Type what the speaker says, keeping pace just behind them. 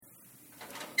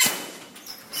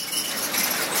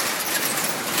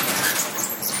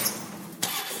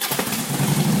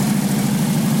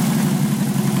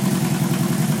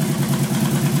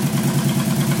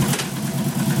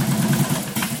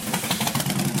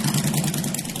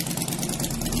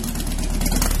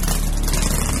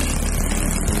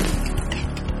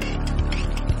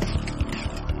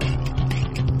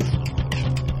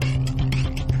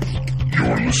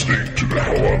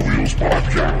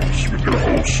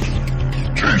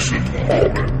Hi,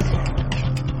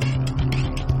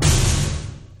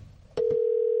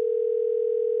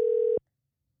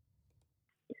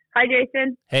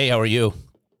 Jason. Hey, how are you?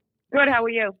 Good. How are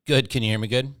you? Good. Can you hear me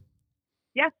good?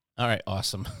 Yeah. All right.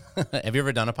 Awesome. Have you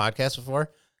ever done a podcast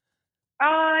before?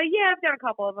 Yeah, I've done a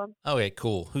couple of them. Okay,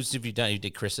 cool. Who's have you done? You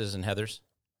did Chris's and Heather's?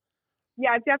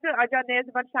 Yeah, I've done theirs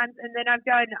a bunch of times, and then I've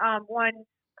done one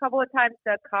couple of times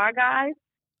the car guys.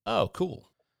 Oh, cool.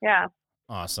 Yeah.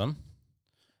 Awesome.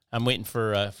 I'm waiting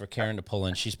for Karen to pull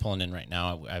in. She's pulling in right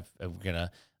now. I'm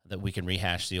gonna that we can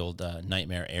rehash the old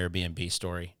nightmare Airbnb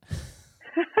story.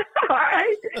 All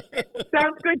right.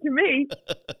 Sounds good to me.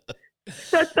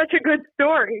 That's such a good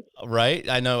story. Right?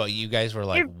 I know you guys were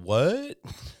like, what?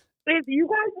 If you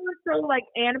guys were so like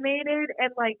animated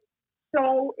and like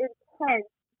so intense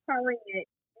telling it,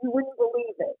 you wouldn't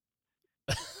believe it.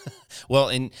 Well,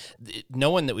 and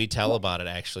no one that we tell about it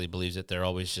actually believes it. They're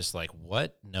always just like,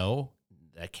 what? No,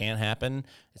 that can't happen.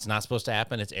 It's not supposed to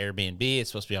happen. It's Airbnb. It's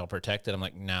supposed to be all protected. I'm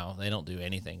like, no, they don't do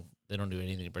anything. They don't do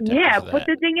anything to protect us. Yeah, but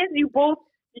the thing is,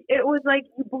 it was like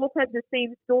you both had the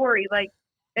same story, like,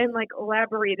 and like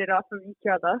elaborated off of each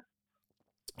other.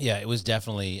 Yeah, it was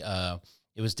definitely a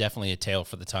tale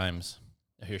for the times.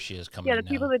 Here she is coming. Yeah, the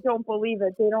people that don't believe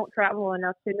it, they don't travel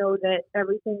enough to know that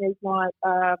everything is not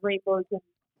rainbows and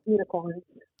unicorns.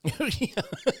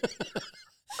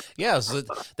 Yeah, so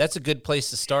that's a good place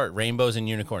to start. Rainbows and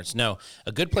unicorns. No,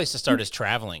 a good place to start is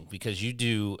traveling because you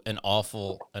do an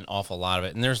awful lot of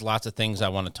it, and there's lots of things I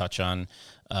want to touch on it,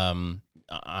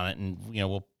 and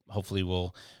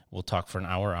we'll talk for an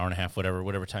hour and a half,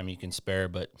 whatever time you can spare.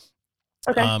 But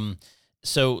okay.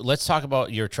 So let's talk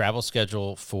about your travel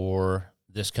schedule for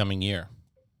this coming year.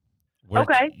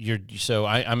 Okay.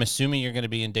 I'm assuming you're going to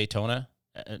be in Daytona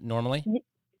normally.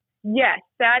 Yes,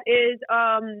 that is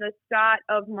the start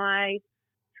of my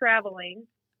traveling.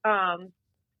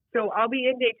 So I'll be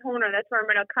in Daytona. That's where I'm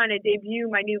going to kind of debut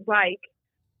my new bike,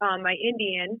 my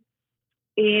Indian.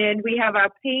 And we have our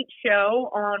paint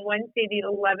show on Wednesday the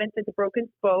 11th at the Broken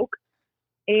Spoke.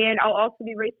 And I'll also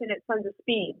be racing at Sons of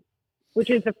Speed,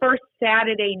 which is the first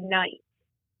Saturday night.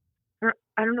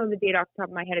 I don't know the date off the top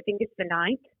of my head. I think it's the 9th.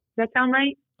 Does that sound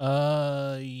right?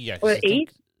 Yeah. Or the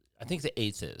 8th? I think the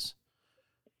 8th is.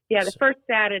 Yeah, the first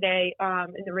Saturday,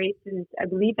 and the race is, I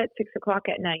believe, at 6:00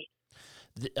 at night.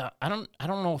 I don't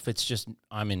know if it's just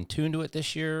I'm in tune to it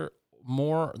this year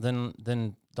more than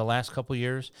the last couple of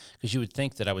years, because you would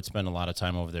think that I would spend a lot of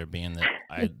time over there, being that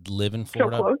I live in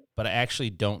Florida, but I actually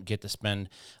don't get to spend.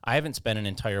 I haven't spent an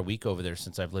entire week over there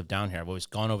since I've lived down here. I've always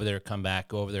gone over there, come back,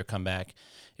 go over there, come back.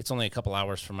 It's only a couple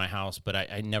hours from my house, but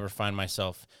I never find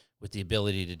myself with the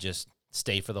ability to just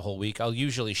stay for the whole week. I'll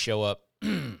usually show up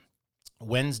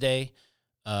Wednesday,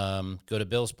 go to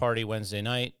Bill's party Wednesday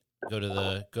night, go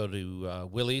to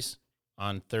Willie's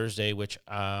on Thursday, which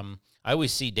I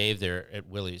always see Dave there at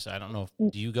Willie's. I don't know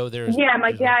do you go there? Yeah,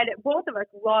 my dad, both of us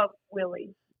love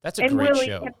Willie's. That's a great Willie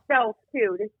show. himself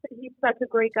too. He's such a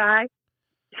great guy.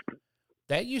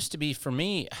 That used to be for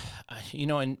me,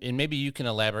 and maybe you can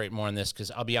elaborate more on this, because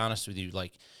I'll be honest with you,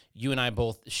 like you and I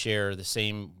both share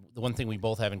the one thing we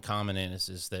both have in common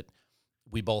is that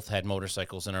we both had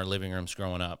motorcycles in our living rooms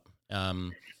growing up.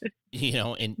 And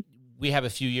we have a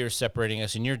few years separating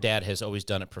us, and your dad has always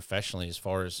done it professionally as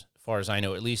far as I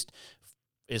know, at least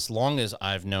as long as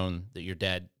I've known that your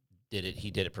dad did it, he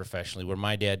did it professionally, where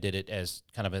my dad did it as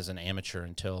kind of as an amateur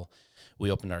until we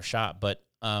opened our shop. But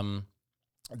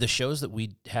the shows that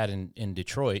we had in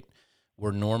Detroit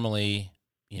were normally,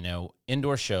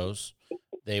 indoor shows.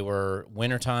 They were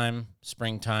wintertime,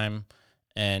 springtime,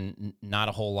 and not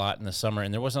a whole lot in the summer.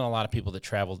 And there wasn't a lot of people that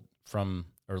traveled from,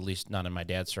 or at least not in my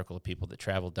dad's circle of people that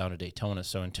traveled down to Daytona.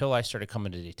 So until I started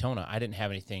coming to Daytona, I didn't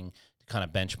have anything to kind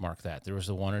of benchmark that. There was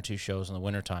the one or two shows in the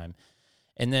wintertime.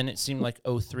 And then it seemed like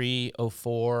 03,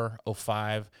 04,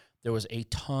 05, there was a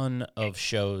ton of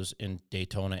shows in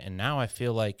Daytona. And now I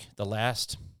feel like the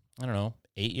last,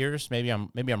 8 years, maybe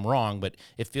I'm wrong, but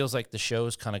it feels like the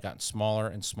shows kind of gotten smaller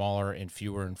and smaller and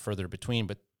fewer and further between,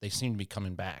 but they seem to be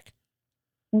coming back.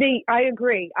 I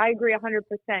agree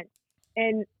 100%.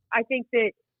 And I think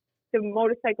that the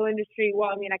motorcycle industry,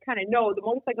 I kind of know the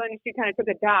motorcycle industry kind of took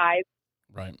a dive.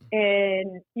 Right.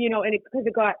 And, because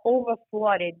it got over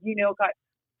flooded, got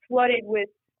flooded with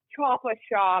chopper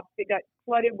shops. It got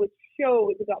flooded with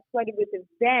shows. It got flooded with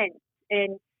events.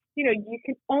 And, you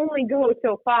can only go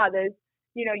so far. There's,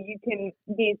 when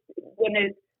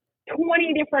there's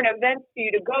 20 different events for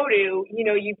you to go to,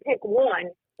 you pick one.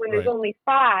 When there's only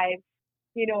 5,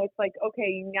 it's like,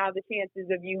 okay, now the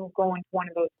chances of you going to one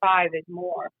of those 5 is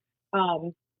more.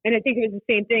 And I think it was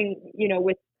the same thing,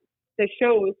 with the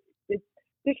shows.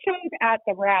 the shows at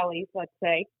the rallies, let's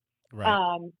say.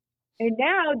 Right. And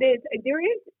now there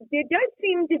does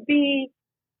seem to be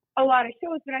a lot of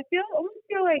shows, but I almost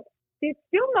feel like there's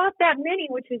still not that many,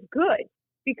 which is good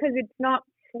because it's not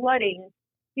flooding.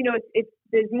 You know,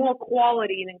 there's more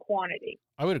quality than quantity.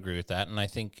 I would agree with that, and I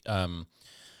think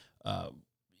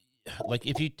like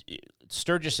if you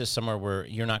Sturgis is somewhere where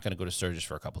you're not going to go to Sturgis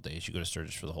for a couple of days. You go to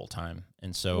Sturgis for the whole time,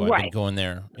 and so I've been going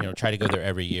there. Try to go there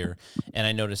every year, and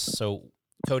I noticed. So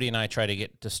Cody and I try to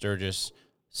get to Sturgis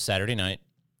Saturday night,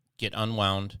 get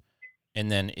unwound,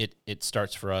 and then it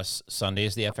starts for us. Sunday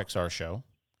is the FXR show,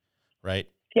 right?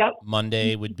 Yep.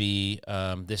 Monday would be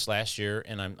this last year,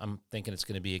 and I'm thinking it's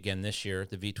going to be again this year,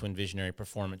 the V Twin Visionary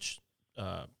Performance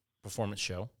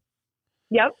show.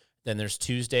 Yep. Then there's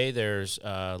Tuesday. There's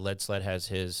Lead Sled has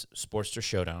his Sportster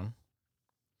Showdown.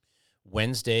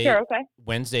 Wednesday. Sure, okay.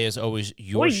 Wednesday is always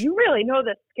your. Boy, you really know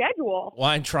the schedule. Well,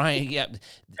 I'm trying. Yeah,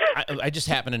 I just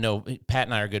happen to know. Pat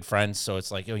and I are good friends, so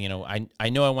it's like, I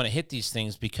know I want to hit these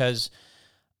things because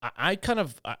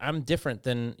I'm different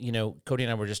than Cody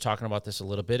and I were just talking about this a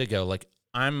little bit ago. Like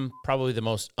I'm probably the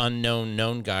most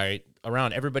known guy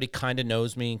around. Everybody kind of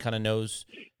knows me and kind of knows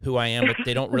who I am, but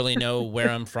they don't really know where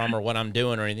I'm from or what I'm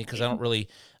doing or anything because I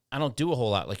don't do a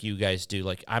whole lot like you guys do.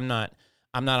 Like I'm not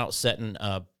out setting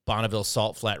Bonneville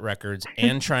Salt Flat records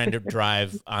and trying to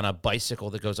drive on a bicycle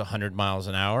that goes 100 miles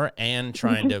an hour and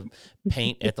trying to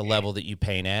paint at the level that you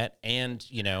paint at and,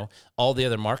 all the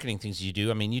other marketing things you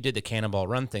do. I mean, you did the Cannonball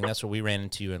Run thing. That's where we ran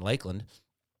into you in Lakeland.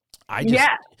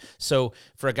 So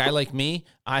for a guy like me,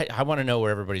 I want to know where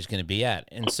everybody's going to be at.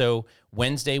 And so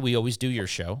Wednesday, we always do your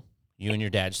show, you and your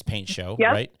dad's paint show,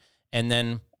 right? And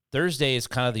then Thursday is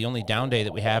kind of the only down day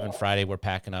that we have, and Friday we're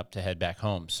packing up to head back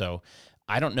home. So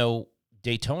I don't know,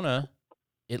 Daytona,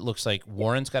 it looks like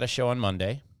Warren's got a show on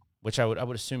Monday, which I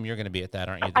would assume you're going to be at that,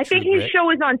 aren't you? I think his show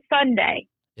is on Sunday.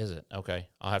 Is it? Okay.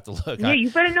 I'll have to look. Yeah,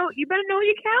 you better know your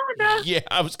calendar. Yeah,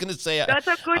 I was going to say. That's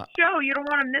a good show. You don't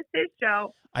want to miss his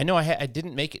show. I know I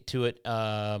didn't make it to it,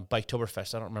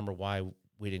 Biketoberfest. I don't remember why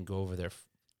we didn't go over there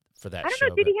for that show. I don't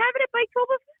know. Did he have it at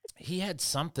Biketoberfest? He had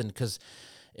something because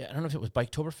I don't know if it was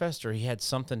Biketoberfest or he had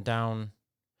something down.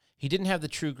 He didn't have the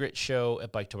True Grit show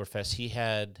at Biketoberfest. He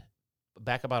had,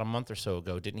 back about a month or so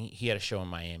ago, didn't he? He had a show in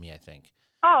Miami, I think.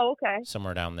 Oh, okay.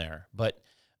 Somewhere down there. But,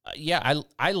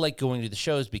 I like going to the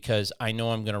shows because I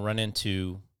know I'm going to run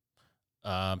into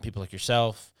people like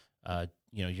yourself,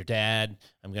 your dad.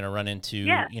 I'm going to run into,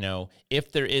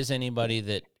 if there is anybody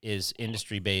that is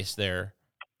industry-based there,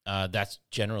 that's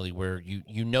generally where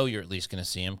you're at least going to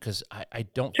see him because I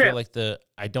don't feel like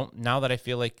now that I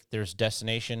feel like there's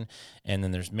Destination and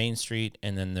then there's Main Street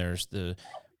and then there's the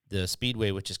Speedway,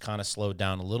 which is kind of slowed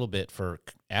down a little bit for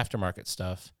aftermarket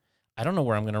stuff. I don't know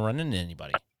where I'm going to run into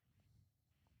anybody.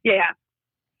 Yeah.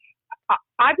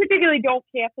 I particularly don't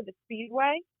care for the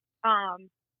Speedway.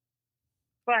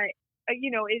 But,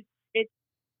 it's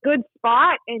a good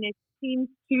spot and it seems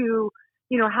to,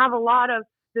 have a lot of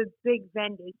the big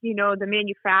vendors, the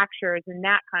manufacturers and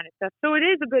that kind of stuff. So it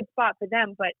is a good spot for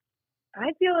them, but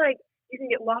I feel like you can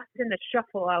get lost in the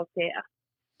shuffle out there.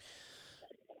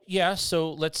 Yeah,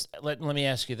 so let me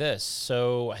ask you this.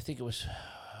 So I think it was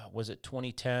it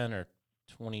 2010 or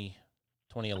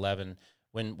 2011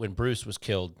 when Bruce was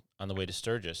killed on the way to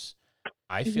Sturgis?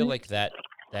 I feel like that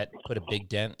put a big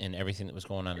dent in everything that was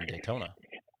going on in Daytona.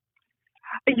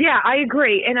 Yeah, I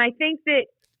agree. And I think that,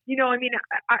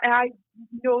 I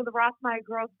know the Rossmeyer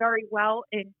girls very well,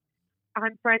 and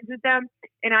I'm friends with them.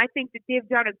 And I think that they've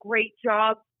done a great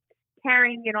job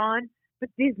carrying it on. But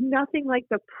there's nothing like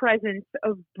the presence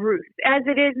of Bruce, as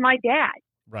it is my dad.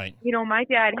 Right. My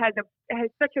dad has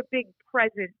such a big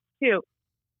presence too,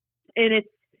 and it's,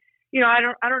 I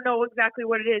don't know exactly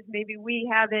what it is. Maybe we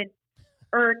haven't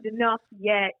earned enough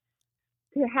yet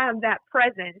to have that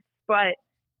presence, but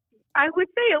I would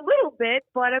say a little bit.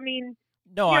 But I mean,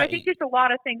 no, I think there's a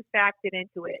lot of things factored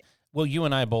into it. Well, you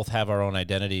and I both have our own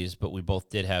identities, but we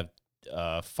both did have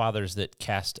fathers that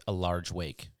cast a large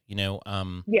wake.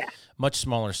 Much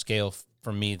smaller scale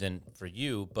for me than for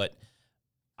you, but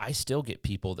I still get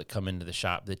people that come into the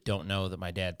shop that don't know that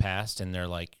my dad passed, and they're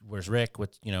like, "Where's Rick?"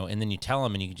 And then you tell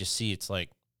them, and you can just see it's like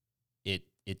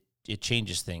it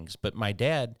changes things. But my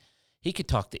dad, he could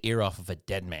talk the ear off of a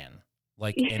dead man,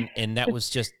 and that was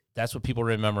just that's what people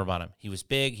remember about him. He was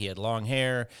big, he had long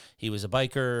hair, he was a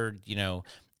biker,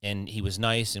 and he was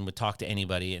nice and would talk to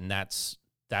anybody, and that's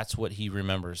what he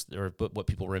remembers, or what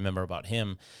people remember about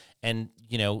him. And,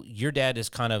 your dad is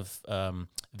kind of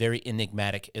very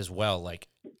enigmatic as well. Like,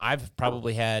 I've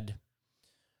probably had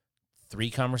 3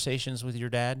 conversations with your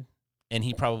dad, and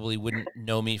he probably wouldn't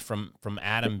know me from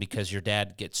Adam because your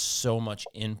dad gets so much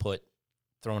input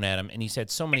thrown at him. And he's had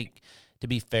so many, to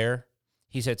be fair,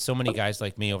 he's had so many guys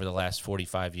like me over the last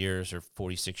 45 years or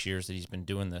 46 years that he's been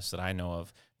doing this that I know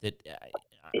of, that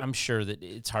I'm sure that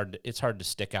it's hard to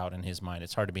stick out in his mind.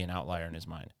 It's hard to be an outlier in his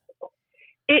mind.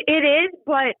 It is,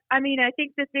 but I mean, I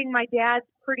think the thing my dad's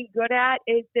pretty good at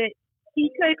is that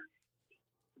he could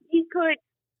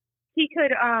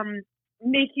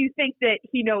make you think that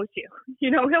he knows you.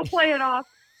 You know, he'll play it off,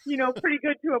 you know, pretty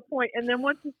good to a point, and then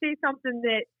once you say something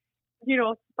that, you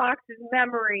know, sparks his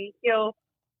memory, he'll,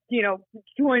 you know,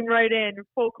 join right in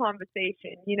full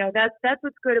conversation. You know, that's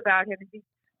what's good about him. He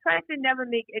tries to never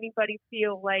make anybody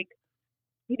feel like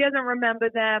he doesn't remember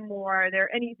them or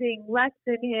they're anything less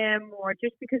than him, or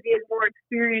just because he has more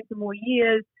experience and more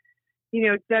years, you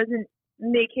know, doesn't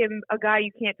make him a guy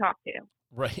you can't talk to.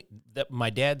 Right. My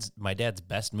dad's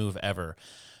best move ever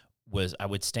was I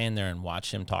would stand there and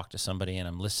watch him talk to somebody, and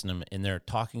I'm listening, and they're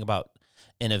talking about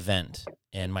an event,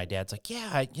 and my dad's like, yeah,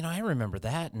 I remember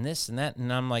that and this and that,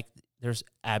 and I'm like, there's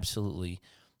absolutely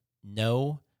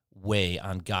no way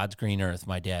on God's green earth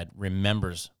my dad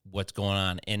remembers what's going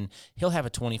on. And he'll have a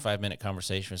 25-minute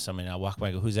conversation with somebody, and I'll walk by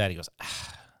and go, who's that? He goes,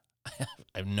 I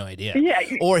have no idea. Yeah.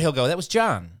 Or he'll go, that was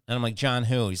John. And I'm like, John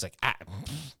who? He's like,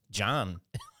 John.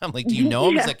 I'm like, do you know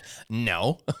him? He's like,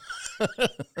 no.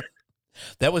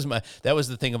 That was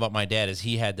the thing about my dad, is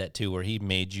he had that too, where he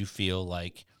made you feel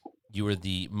like you were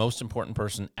the most important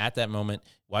person at that moment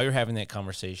while you're having that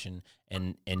conversation,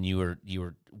 and you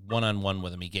were one-on-one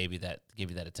with him. He gave you that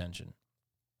attention.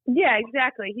 Yeah,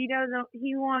 exactly. He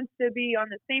wants to be on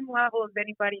the same level as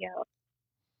anybody else.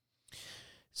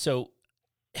 So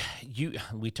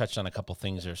we touched on a couple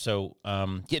things there. So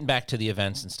getting back to the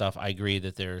events and stuff, I agree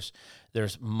that there's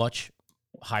much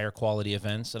higher quality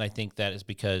events, and I think that is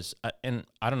because, and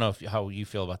I don't know how you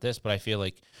feel about this, but I feel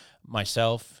like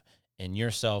myself and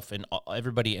yourself and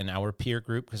everybody in our peer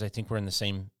group, because I think we're in the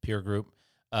same peer group.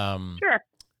 Sure.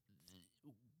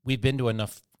 We've been to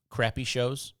enough crappy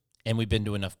shows, and we've been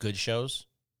to enough good shows,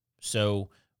 so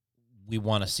we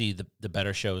want to see the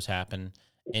better shows happen.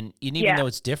 And even though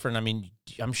it's different, I mean,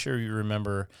 I'm sure you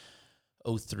remember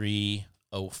 03,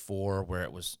 04, where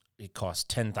it cost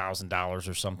 $10,000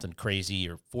 or something crazy,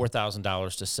 or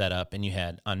 $4,000 to set up, and you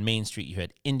had on Main Street, you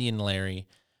had Indian Larry,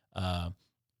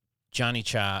 Johnny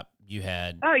Chop, you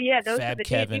had those Fab are the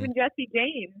Kevin, even Jesse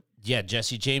James. Yeah,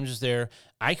 Jesse James was there.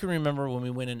 I can remember when we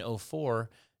went in 04,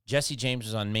 Jesse James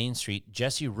was on Main Street.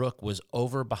 Jesse Rook was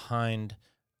over behind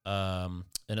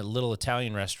in a little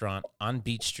Italian restaurant on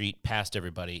Beach Street, past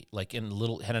everybody, like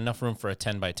had enough room for a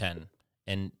 10 by 10.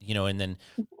 And, and then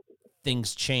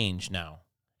things change now.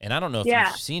 And I don't know if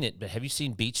you've seen it, but have you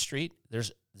seen Beach Street?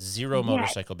 There's zero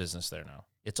motorcycle business there now.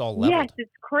 It's all leveled. Yes,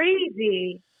 it's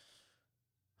crazy.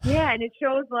 Yeah, and it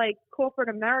shows like corporate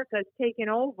America is taking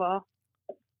over.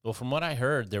 Well, from what I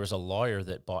heard, there was a lawyer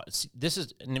that bought. This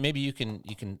is, and maybe you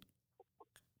can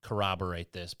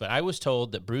corroborate this, but I was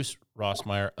told that Bruce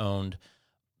Rossmeyer owned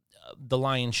the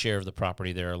lion's share of the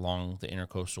property there along the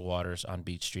intercoastal waters on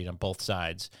Beach Street on both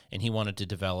sides, and he wanted to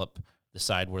develop the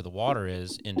side where the water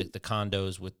is into the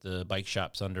condos with the bike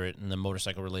shops under it and the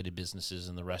motorcycle-related businesses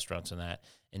and the restaurants and that.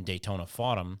 And Daytona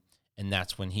fought him, and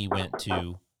that's when he went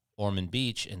to Ormond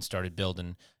Beach and started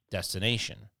building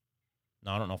Destination.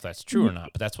 Now, I don't know if that's true or not,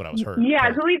 but that's what I was heard. Yeah,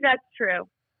 I believe that's true.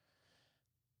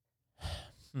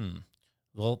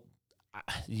 Well,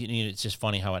 it's just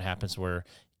funny how it happens where,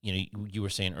 you were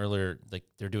saying earlier, like,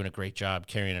 they're doing a great job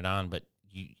carrying it on, but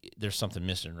there's something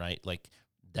missing, right? Like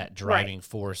that driving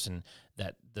force and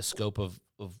that the scope of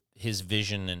his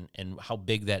vision and how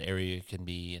big that area can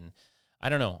be. And I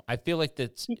don't know. I feel like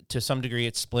that to some degree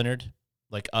it's splintered.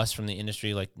 Like us from the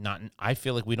industry, I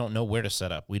feel like we don't know where to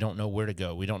set up. We don't know where to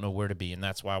go. We don't know where to be. And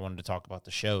that's why I wanted to talk about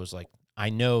the shows. Like, I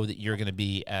know that you're going to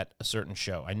be at a certain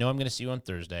show. I know I'm going to see you on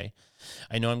Thursday.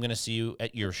 I know I'm going to see you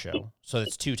at your show. So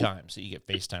that's 2 times that you get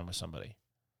FaceTime with somebody.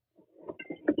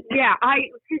 Yeah,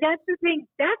 that's the thing.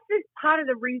 That's just part of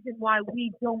the reason why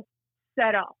we don't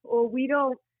set up or we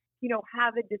don't,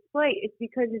 have a display. It's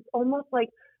because it's almost like,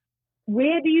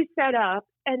 where do you set up?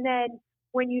 And then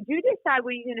when you do decide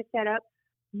where you're going to set up,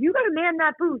 you got to man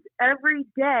that booth every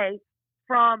day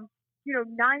from, 9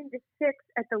 to 6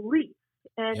 at the least.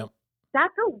 And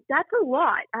that's a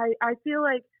lot. I feel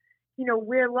like,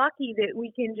 we're lucky that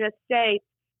we can just say,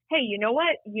 hey, you know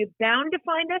what? You're bound to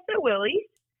find us at Willie's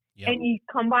and you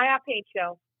come by our paint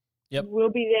show. Yep. We'll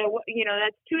be there.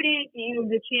 That's 2 days. You have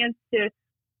the chance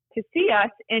to see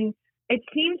us. And it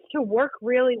seems to work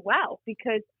really well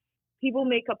because people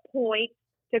make a point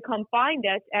to come find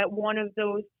us at one of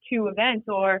those 2 events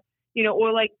or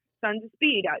like Sons of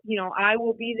Speed. I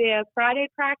will be there Friday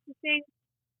practicing,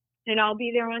 and I'll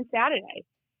be there on Saturday.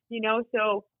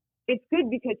 So it's good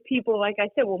because people, like I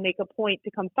said, will make a point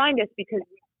to come find us because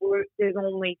there's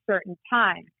only certain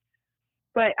times.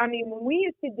 But I mean, when we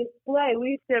used to display,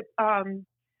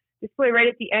 display right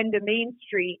at the end of Main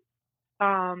Street,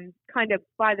 kind of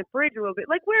by the bridge a little bit,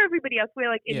 like where everybody else, where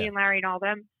like Indian Larry and all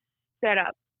them set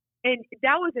up. And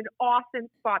that was an awesome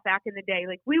spot back in the day.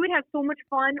 Like we would have so much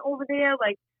fun over there,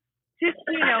 like just,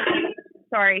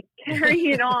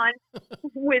 carrying on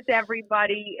with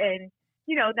everybody and,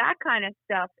 that kind of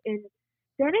stuff. And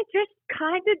then it just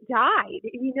kind of died,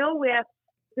 where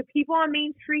the people on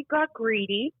Main Street got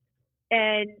greedy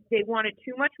and they wanted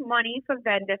too much money for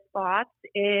vendor spots,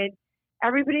 and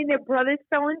everybody and their brothers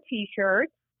selling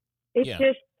T-shirts. It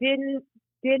just didn't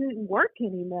work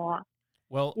anymore.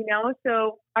 Well,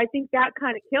 so I think that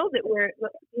kind of killed it where,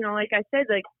 like I said,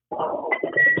 like,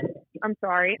 I'm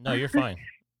sorry. No, you're fine.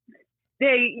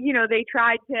 They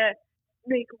tried to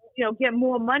make, get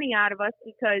more money out of us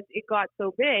because it got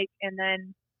so big, and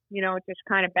then, it just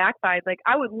kind of backfired. Like,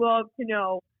 I would love to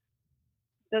know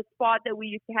the spot that we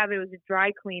used to have. It was a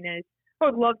dry cleaners. I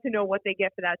would love to know what they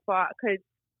get for that spot, because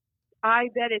I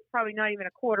bet it's probably not even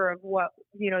a quarter of what,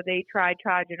 they tried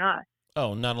charging us.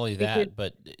 Oh, not only that,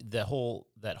 but that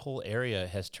whole area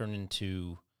has turned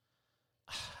into,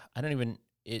 I don't even,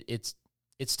 it's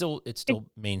still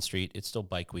Main Street. It's still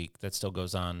Bike Week. That still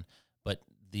goes on. But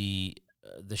the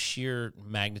sheer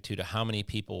magnitude of how many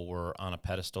people were on a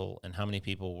pedestal and how many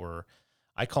people were,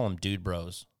 I call them dude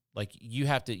bros. Like you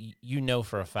have to,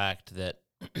 for a fact that,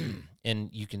 and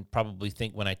you can probably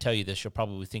think, when I tell you this, you'll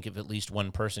probably think of at least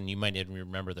one person. You might even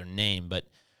remember their name, but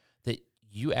that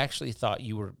you actually thought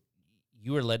you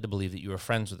were led to believe that you were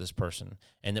friends with this person,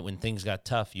 and that when things got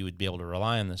tough, you would be able to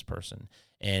rely on this person,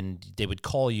 and they would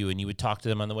call you and you would talk to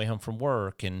them on the way home from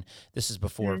work. And this is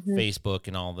before Facebook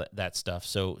and all that stuff.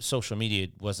 So social media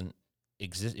it was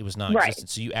non-existent.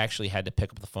 So you actually had to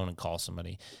pick up the phone and call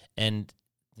somebody, and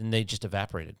then they just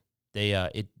evaporated. They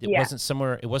it wasn't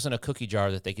somewhere. It wasn't a cookie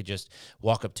jar that they could just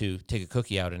walk up to, take a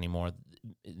cookie out anymore.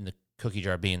 In the cookie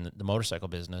jar being the motorcycle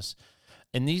business,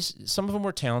 and some of them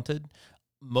were talented.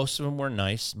 Most of them were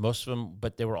nice,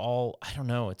 but they were all, I don't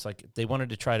know. It's like they wanted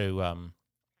to try to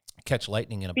catch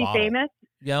lightning in a bottle. Be famous?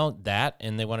 That,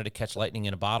 and they wanted to catch lightning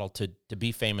in a bottle to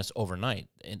be famous overnight.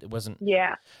 And it wasn't.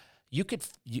 Yeah.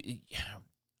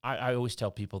 I always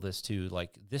tell people this too.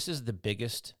 Like, this is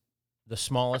the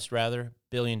smallest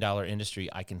billion-dollar industry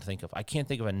I can think of. I can't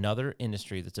think of another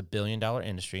industry that's a billion-dollar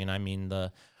industry, and I mean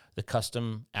the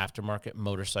custom aftermarket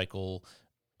motorcycle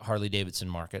Harley-Davidson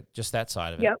market, just that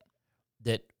side of it. Yep.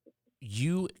 That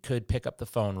you could pick up the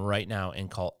phone right now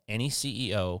and call any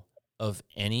CEO of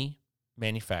any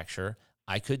manufacturer.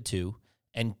 I could too,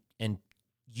 and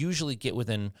usually get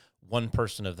within one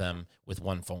person of them with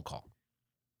one phone call.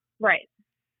 Right.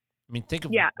 I mean, think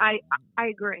of I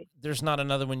agree. There's not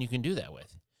another one you can do that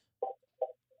with.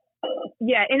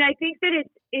 Yeah, and I think that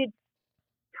it's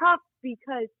tough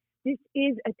because this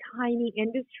is a tiny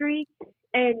industry,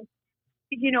 and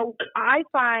I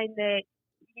find that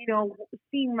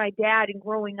seeing my dad and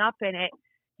growing up in it,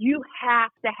 you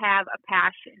have to have a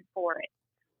passion for it.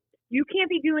 You can't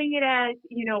be doing it as,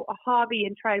 a hobby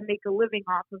and try to make a living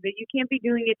off of it. You can't be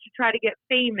doing it to try to get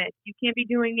famous. You can't be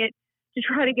doing it to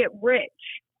try to get rich.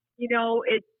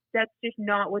 That's just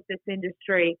not what this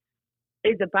industry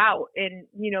is about. And,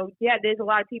 there's a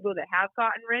lot of people that have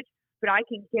gotten rich, but I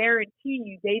can guarantee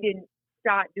you they didn't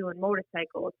start doing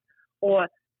motorcycles, or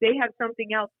they have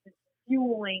something else that's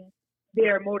fueling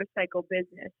their motorcycle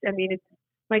business. I mean,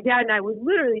 my dad and I was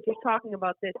literally just talking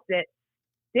about this, that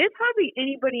there's hardly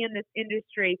anybody in this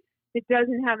industry that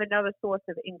doesn't have another source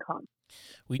of income.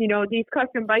 These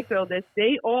custom bike builders,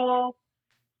 they all,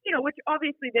 which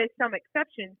obviously there's some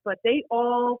exceptions, but they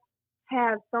all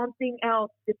have something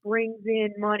else that brings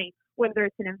in money, whether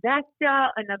it's an investor,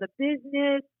 another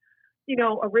business,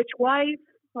 a rich wife,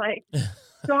 like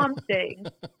something.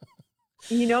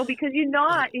 Because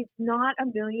it's not a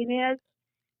millionaire's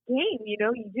game.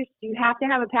 You have to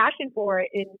have a passion for it.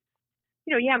 And,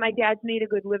 my dad's made a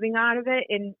good living out of it,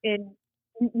 and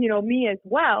me as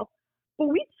well. But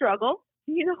we struggle.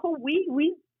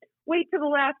 We wait till the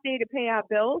last day to pay our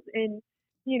bills and,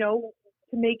 to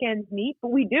make ends meet,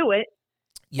 but we do it.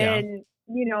 Yeah. And,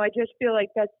 I just feel like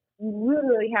you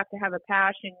literally have to have a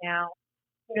passion now.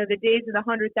 The days of the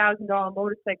 $100,000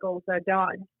 motorcycles are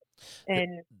done.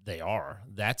 And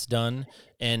that's done.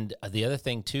 And the other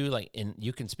thing too, and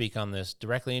you can speak on this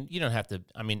directly, and you don't have to,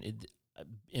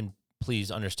 and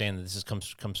please understand that this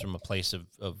comes from a place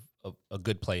of a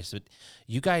good place. But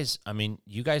you guys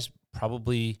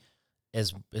probably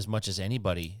as much as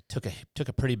anybody took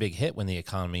a pretty big hit when the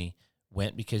economy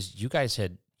went, because you guys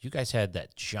had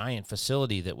that giant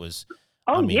facility that was,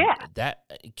 I Oh mean, yeah, that,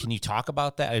 can you talk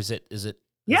about that? Is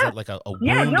yeah, that like a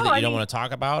yeah. wound No, that I you don't mean, want to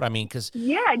talk about? I mean, because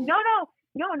yeah, no.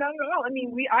 I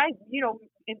mean,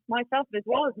 it's myself as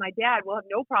well as my dad will have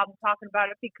no problem talking about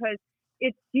it because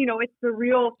it's the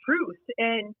real truth.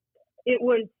 And it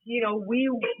was, we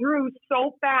grew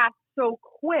so fast, so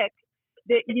quick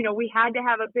that, we had to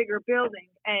have a bigger building.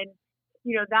 And,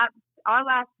 that our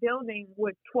last building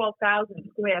was 12,000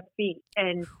 square feet.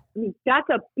 And I mean, that's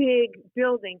a big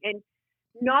building, and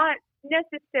not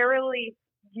necessarily,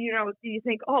 you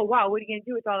think, oh, wow, what are you going to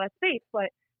do with all that space? But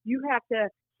you have to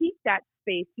heat that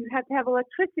space. You have to have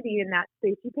electricity in that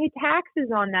space. You pay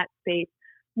taxes on that space.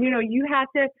 You have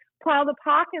to plow the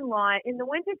parking lot in the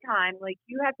wintertime. Like,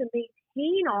 you have to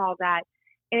maintain all that.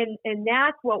 And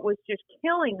that's what was just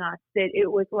killing us, that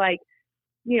it was like,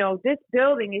 this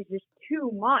building is just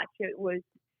too much. It was,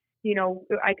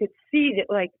 I could see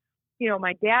that, like,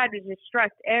 my dad was just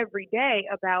stressed every day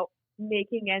about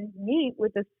making ends meet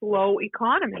with a slow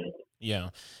economy. yeah,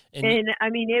 And I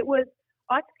mean, it was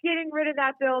us getting rid of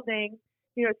that building,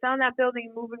 selling that building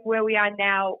and moving where we are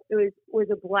now. It was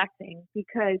a blessing,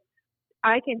 because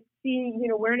I can see,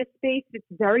 we're in a space that's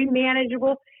very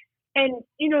manageable. And,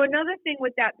 another thing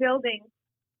with that building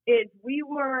is we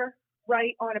were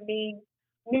right on a main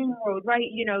road, right?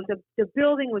 The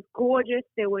building was gorgeous.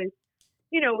 There was,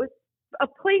 it was a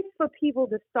place for people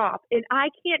to stop. And I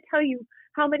can't tell you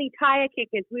how many tire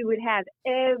kickers we would have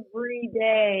every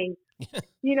day,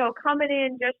 coming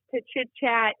in just to chit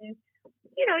chat. And,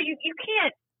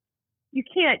 you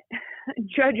can't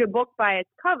judge a book by its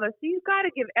cover. So you've got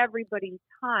to give everybody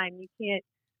time. You can't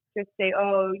just say,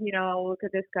 oh, look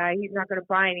at this guy, he's not going to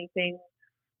buy anything,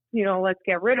 let's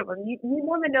get rid of him. You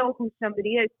want to know who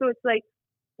somebody is. So it's like,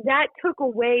 that took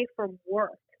away from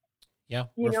work. yeah,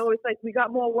 It's like we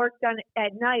got more work done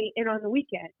at night and on the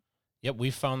weekend. yeah,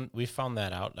 we found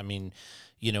that out. I mean,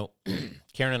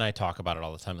 Karen and I talk about it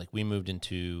all the time. Like, we moved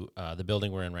into the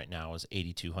building we're in right now is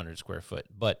 8,200 square foot,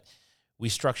 but we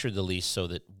structured the lease so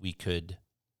that we could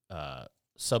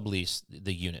sublease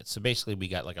the units. So basically, we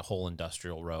got like a whole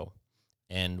industrial row,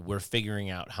 and we're figuring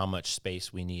out how much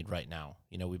space we need right now.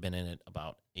 We've been in it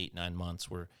about 8-9 months.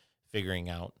 We're figuring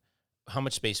out how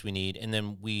much space we need, and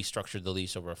then we structured the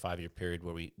lease over a 5-year period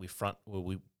where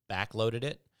we backloaded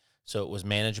it, so it was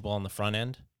manageable on the front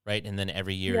end, right? And then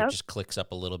every year it just clicks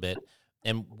up a little bit,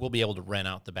 and we'll be able to rent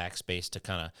out the back space to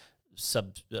kind of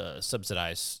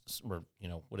subsidize, or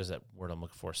what is that word I'm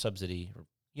looking for? Subsidy, or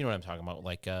you know what I'm talking about?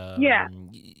 Like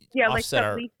offset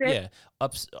our lease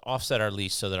offset our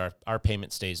lease so that our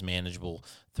payment stays manageable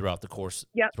throughout the course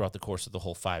of the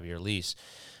whole 5-year lease.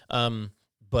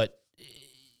 But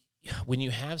when you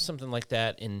have something like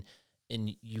that, and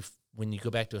when you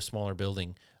go back to a smaller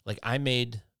building, like, I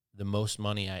made the most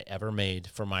money I ever made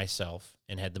for myself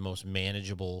and had the most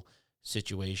manageable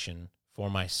situation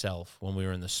for myself when we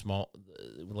were in the small,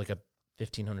 like a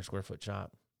 1,500 square foot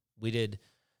shop. We did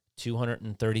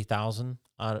 230,000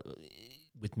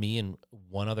 with me and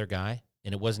one other guy,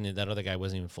 and that other guy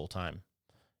wasn't even full time.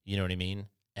 You know what I mean?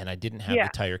 And I didn't have the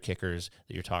tire kickers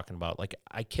that you're talking about. Like,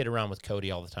 I kid around with Cody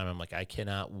all the time. I'm like, I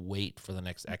cannot wait for the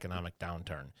next economic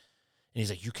downturn. And he's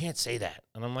like, you can't say that.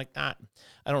 And I'm like,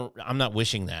 I'm not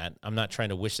wishing that. I'm not trying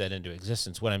to wish that into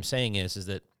existence. What I'm saying is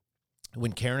that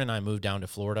when Karen and I moved down to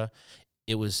Florida,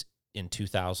 it was in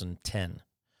 2010,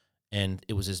 and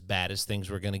it was as bad as things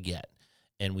were going to get.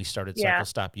 And we started Cycle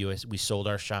Stop US. We sold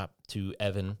our shop to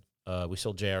Evan. We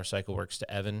sold JR Cycle Works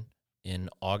to Evan in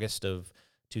August of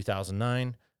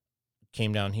 2009.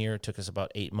 Came down here. It took us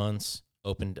about 8 months.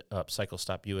 Opened up Cycle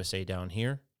Stop USA down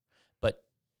here. But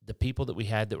the people that we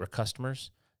had that were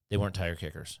customers, they weren't tire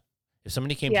kickers. If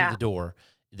somebody came through the door,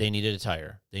 they needed a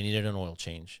tire. They needed an oil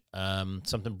change.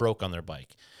 Something broke on their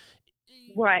bike.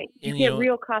 Right. You get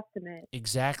real customers.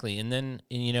 Exactly. And then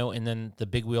the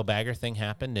big wheel bagger thing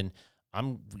happened,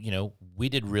 and we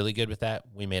did really good with that.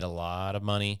 We made a lot of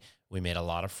money. We made a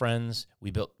lot of friends.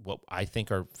 We built what I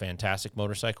think are fantastic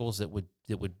motorcycles that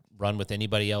would run with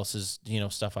anybody else's,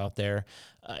 stuff out there.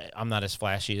 I'm not as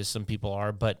flashy as some people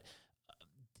are, but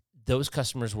those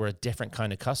customers were a different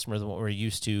kind of customer than what we're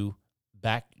used to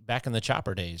back in the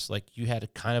chopper days. Like, you had a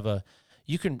kind of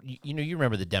you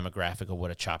remember the demographic of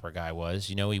what a chopper guy was.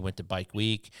 He went to Bike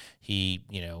Week. They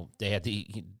had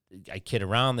I kid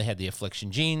around, they had the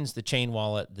Affliction jeans, the chain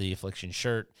wallet, the Affliction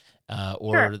shirt.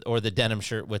 or the denim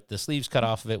shirt with the sleeves cut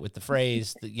off of it with the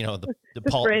phrase, the The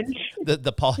Paul, fringe.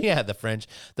 the Paul, the fringe,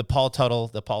 the Paul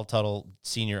Tuttle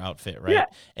senior outfit, right? Yeah.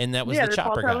 And that was Yeah, the the Paul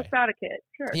chopper Tuttle guy. starter kit.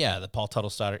 Sure. Yeah, the Paul Tuttle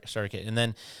starter kit, and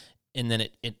then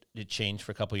it changed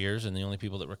for a couple of years, and the only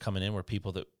people that were coming in were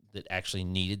people that actually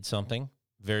needed something.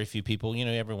 Very few people,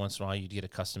 every once in a while you'd get a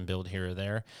custom build here or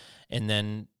there, and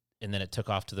then it took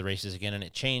off to the races again, and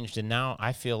it changed, and now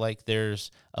I feel like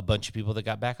there's a bunch of people that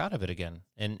got back out of it again,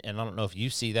 and I don't know if you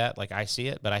see that like I see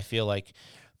it, but I feel like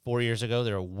 4 years ago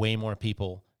there are way more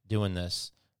people doing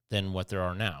this than what there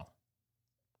are now.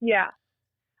 Yeah,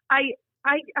 I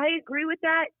agree with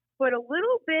that, but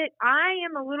I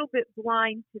am a little bit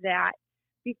blind to that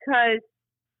because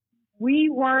we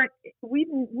were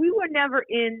never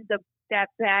in that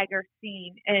bagger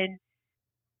scene, and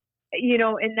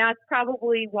and that's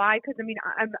probably why. Because I mean,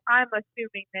 I'm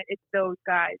assuming that it's those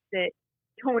guys that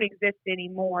don't exist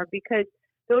anymore because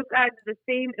those guys are the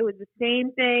same. It was the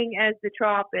same thing as the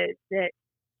Trop is that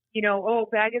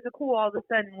baggers are cool all of a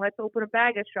sudden. Let's open a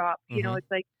bagger shop. Mm-hmm. It's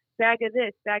like bag of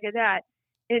this, bag of that,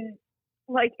 and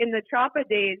like in the Chopper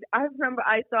days, I remember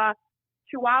I saw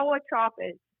Chihuahua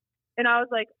Choppers. And I was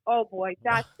like, oh, boy,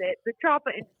 that's it. The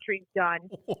chopper industry's done.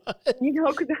 What?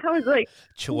 Because I was like,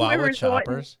 Chihuahua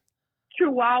choppers?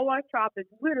 Chihuahua choppers,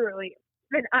 literally.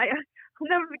 And I'll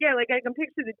never forget, like, I can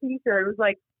picture the T-shirt. It was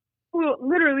like,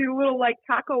 literally a little, like,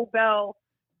 Taco Bell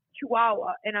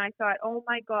Chihuahua. And I thought, oh,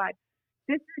 my God,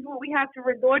 this is what we have to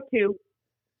resort to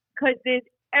because there's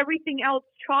everything else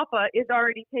chopper is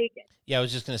already taken. Yeah, I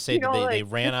was just going to say they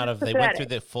ran out of, they went through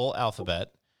the full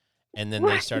alphabet. And then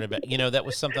they started, that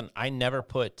was something I never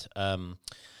put.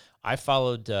 I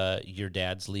followed your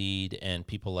dad's lead and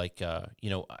people like,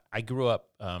 I grew up,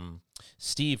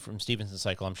 Steve from Stevenson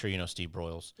Cycle. I'm sure you know Steve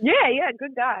Broyles. Yeah,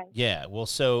 good guy. Yeah, well,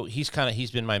 so he's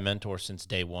been my mentor since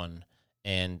day one.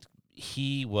 And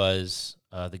he was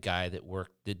the guy that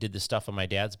did the stuff on my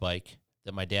dad's bike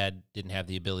that my dad didn't have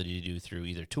the ability to do through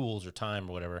either tools or time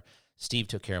or whatever. Steve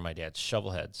took care of my dad's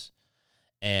shovel heads.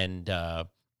 And,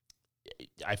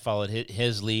 I followed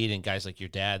his lead and guys like your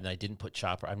dad, and I didn't put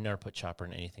chopper. I've never put chopper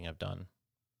in anything I've done.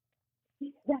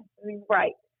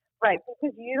 Right.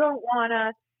 Because you don't want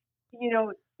to,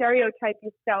 stereotype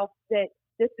yourself that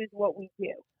this is what we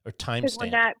do. Or timestamp. Because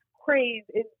when that craze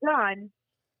is done,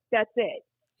 that's it.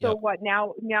 So Yep. what?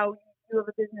 Now you have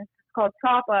a business called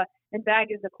Chopper, and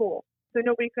baggers are cool. So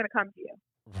nobody's going to come to you.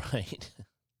 Right.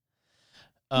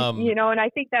 And I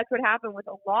think that's what happened with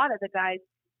a lot of the guys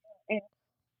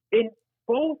in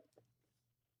both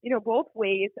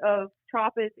ways of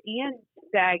choppers and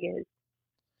baggers.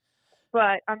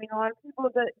 But I mean, a lot of people,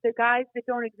 the guys that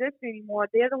don't exist anymore,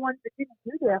 they're the ones that didn't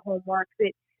do their homework,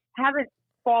 that haven't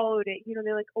followed it.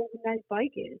 They're like overnight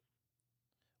bikers.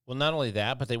 Well, not only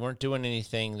that, but they weren't doing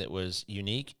anything that was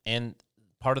unique. And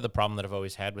part of the problem that I've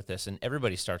always had with this, and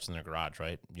everybody starts in their garage,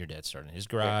 right? Your dad started in his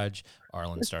garage,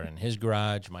 Arlen started in his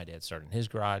garage, my dad started in his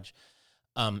garage.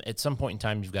 At some point in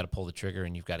time, you've got to pull the trigger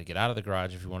and you've got to get out of the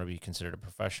garage if you want to be considered a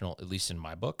professional, at least in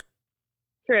my book.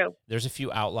 True. There's a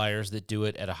few outliers that do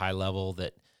it at a high level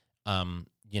that, one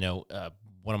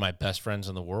of my best friends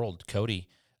in the world, Cody,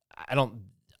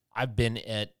 I've been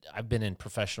in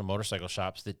professional motorcycle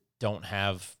shops that don't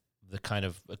have the kind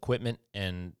of equipment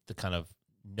and the kind of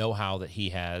know-how that he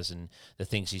has and the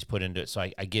things he's put into it. So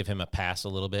I give him a pass a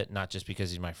little bit, not just because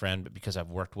he's my friend, but because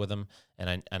I've worked with him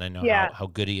and I know how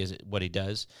good he is at what he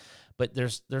does. But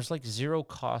there's like zero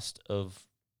cost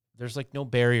there's like no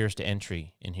barriers to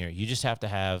entry in here. You just have to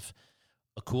have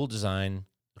a cool design,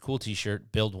 a cool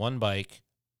t-shirt, build one bike,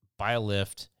 buy a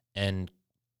lift, and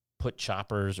put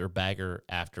choppers or bagger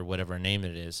after whatever name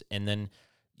it is. And then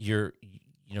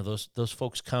those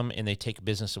folks come and they take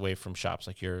business away from shops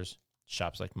like yours,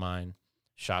 shops like mine,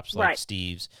 shops like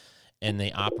Steve's, and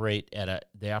they operate at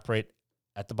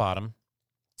the bottom,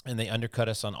 and they undercut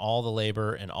us on all the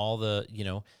labor and all the,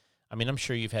 I mean, I'm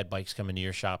sure you've had bikes come into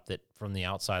your shop that from the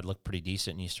outside look pretty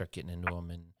decent, and you start getting into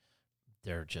them, and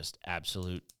they're just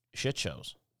absolute shit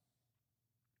shows.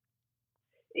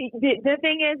 The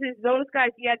thing is those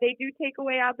guys, they do take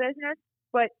away our business,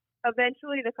 but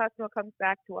eventually the customer comes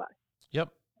back to us. Yep.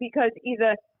 Because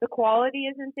either the quality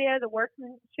isn't there, the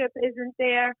workmanship isn't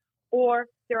there, or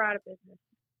they're out of business.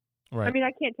 Right. I mean,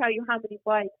 I can't tell you how many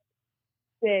bikes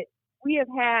that we have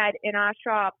had in our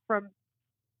shop from,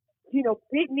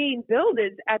 big name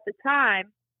builders at the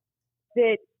time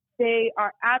that they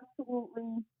are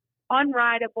absolutely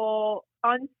unrideable,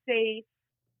 unsafe,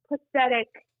 pathetic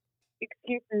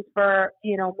excuses for,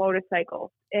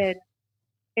 motorcycles. And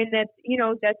that's,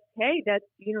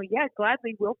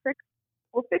 gladly we'll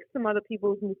fix some other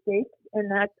people's mistakes, and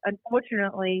that's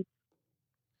unfortunately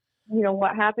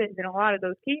what happens in a lot of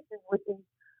those cases with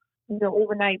the,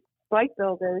 overnight bike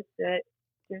builders that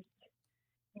just,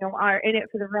 are in it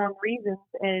for the wrong reasons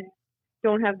and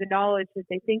don't have the knowledge that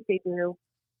they think they do,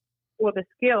 or the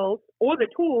skills, or the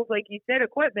tools, like you said,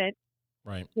 equipment,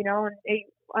 Right. And they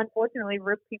unfortunately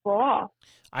rip people off.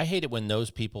 I hate it when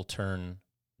those people turn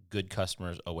good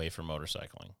customers away from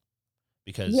motorcycling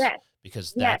because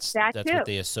that's what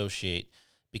they associate.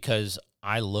 Because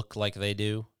I look like they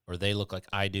do, or they look like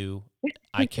I do.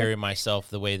 I carry myself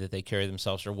the way that they carry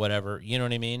themselves, or whatever. You know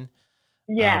what I mean?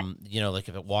 Yeah. Like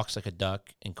if it walks like a duck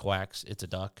and quacks, it's a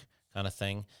duck kind of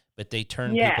thing. But they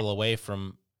turn people away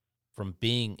from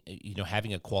being,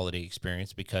 having a quality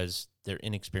experience because they're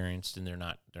inexperienced and they're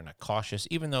not cautious,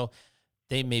 even though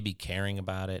they may be caring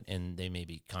about it and they may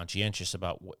be conscientious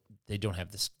about what they don't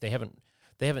have this. They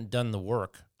haven't done the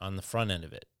work on the front end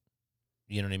of it.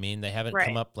 You know what I mean? They haven't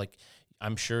come up like,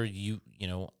 I'm sure you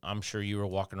were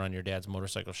walking around your dad's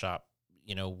motorcycle shop,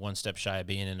 one step shy of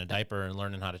being in a diaper and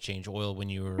learning how to change oil when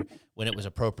it was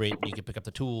appropriate. And you could pick up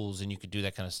the tools and you could do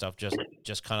that kind of stuff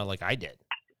just kind of like I did.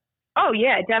 Oh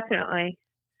yeah, definitely.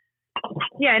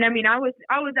 Yeah, and I mean, I was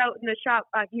out in the shop.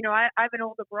 I have an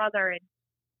older brother, and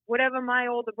whatever my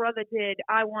older brother did,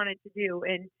 I wanted to do.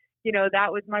 And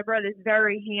that was, my brother's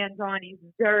very hands-on. He's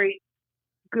very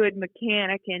good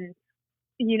mechanic, and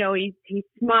he's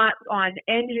smart on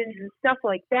engines and stuff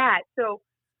like that. So,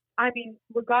 I mean,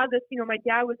 regardless, my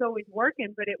dad was always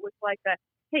working, but it was like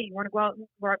hey, you want to go out and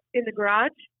work in the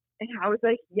garage? And I was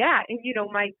like, yeah. And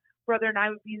my brother and I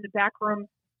would be in the back room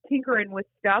tinkering with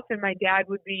stuff, and my dad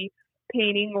would be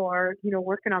painting or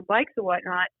working on bikes or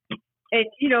whatnot. And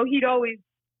he'd always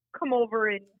come over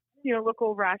and look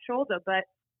over our shoulder. But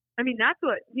I mean, that's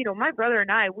what my brother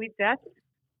and I,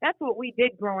 that's what we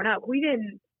did growing up. We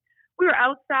were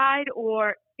outside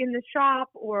or in the shop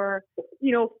or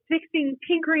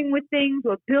tinkering with things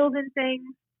or building things.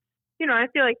 I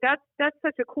feel like that's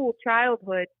such a cool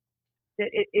childhood that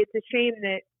it's a shame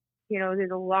that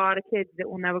there's a lot of kids that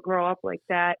will never grow up like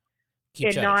that.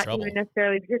 Keeps and not even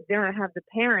necessarily because they don't have the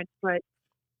parents, but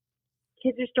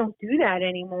kids just don't do that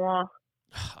anymore.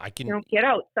 They don't get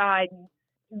outside and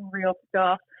do real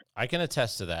stuff. I can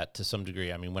attest to that to some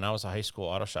degree. I mean, when I was a high school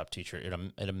auto shop teacher,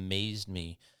 it amazed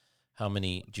me how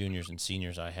many juniors and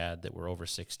seniors I had that were over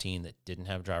 16 that didn't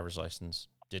have driver's license,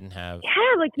 didn't have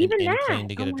even inkling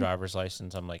to get a driver's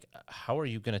license. I'm like, how are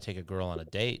you going to take a girl on a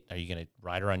date? Are you going to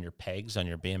ride her on your pegs on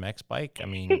your BMX bike? I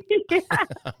mean,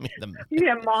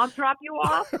 mom drop you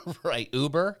off? Right,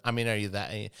 Uber. I mean, are you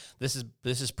that? This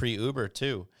is pre-Uber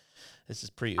too. This is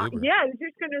pre-Uber. Yeah, I was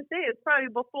just going to say it's probably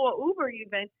before Uber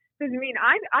even. Because I mean,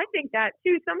 I think that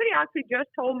too. Somebody actually just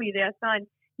told me their son,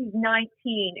 he's 19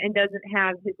 and doesn't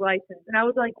have his license, and I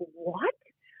was like, what?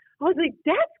 I was like,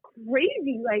 that's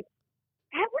crazy. Like,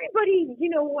 everybody,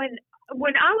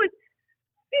 when I was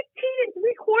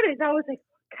 15 3/4, I was like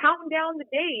counting down the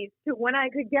days to when I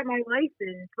could get my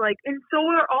license. Like, and so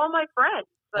are all my friends.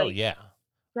 Like, oh yeah,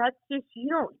 that's just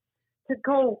to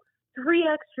go 3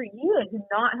 extra years and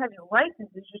not have your license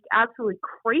is just absolutely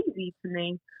crazy to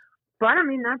me. But I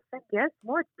mean, that's, I guess,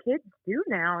 what kids do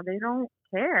now. They don't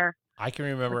care. I can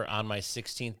remember on my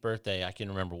 16th birthday, I can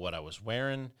remember what I was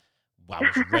wearing. I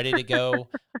was ready to go.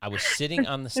 I was sitting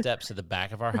on the steps of the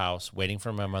back of our house waiting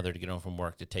for my mother to get home from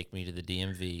work to take me to the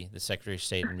DMV, the Secretary of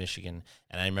State in Michigan.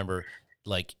 And I remember,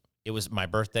 like, it was my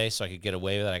birthday, so I could get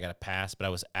away with it. I got a pass, but I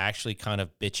was actually kind of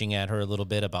bitching at her a little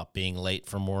bit about being late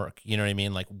from work. You know what I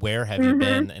mean? Like, where have you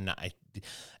been?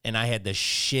 And I had the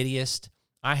shittiest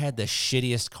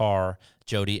car,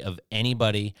 Jody, of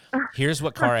anybody. Here's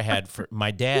what car I had. For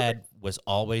my dad was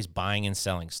always buying and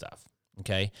selling stuff.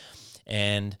 Okay.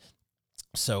 And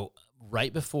so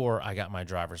right before I got my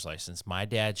driver's license, my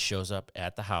dad shows up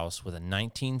at the house with a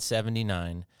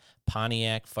 1979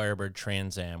 Pontiac Firebird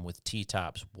Trans Am with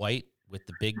T-tops, white with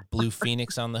the big blue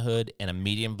Phoenix on the hood and a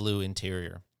medium blue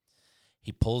interior.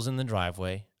 He pulls in the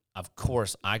driveway. Of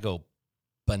course, I go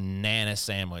banana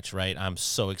sandwich, right? I'm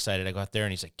so excited. I go out there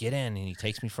and he's like, get in. And he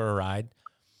takes me for a ride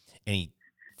and he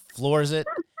floors it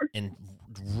and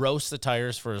roasts the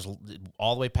tires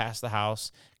all the way past the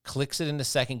house, clicks it into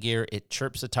second gear. It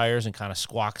chirps the tires and kind of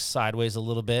squawks sideways a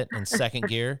little bit in second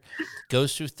gear,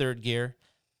 goes through third gear,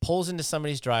 pulls into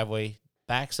somebody's driveway,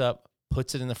 backs up,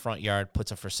 puts it in the front yard,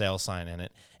 puts a for sale sign in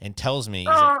it, and tells me,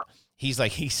 he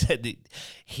said that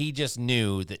he just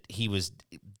knew that he was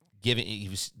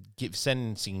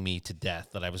sentencing me to death,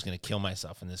 that I was going to kill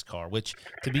myself in this car, which,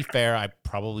 to be fair, I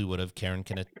probably would have. Karen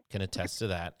can attest to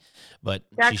that. But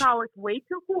that car was way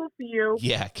too cool for you.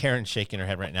 Yeah, Karen's shaking her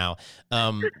head right now.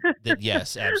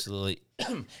 Yes, absolutely.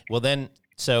 Well, then,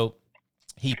 so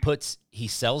He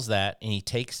sells that, and he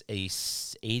takes a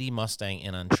 80 Mustang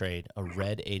in on trade, a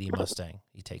red 80 Mustang.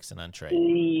 He takes it on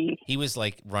trade. He was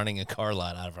like running a car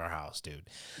lot out of our house, dude.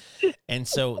 And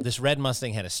so this red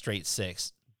Mustang had a straight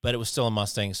 6, but it was still a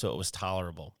Mustang, so it was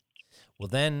tolerable. Well,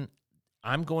 then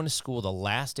I'm going to school the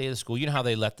last day of the school. You know how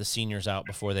they let the seniors out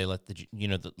before they let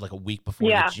like a week before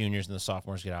the juniors and the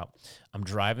sophomores get out. I'm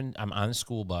on the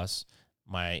school bus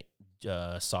my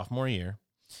sophomore year,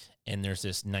 and there's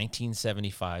this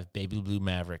 1975 baby blue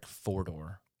Maverick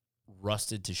 4-door,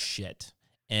 rusted to shit.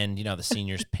 And, the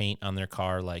seniors paint on their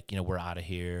car like, we're out of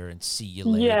here and see you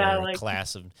later. Yeah,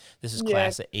 class of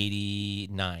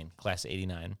 89. Class of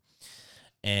 89.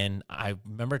 And I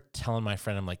remember telling my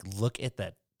friend, I'm like, look at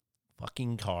that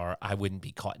fucking car. I wouldn't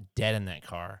be caught dead in that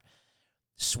car.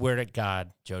 Swear to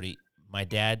God, Jody, my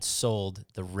dad sold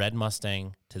the red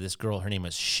Mustang to this girl. Her name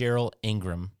was Cheryl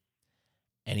Ingram.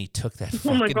 And he took that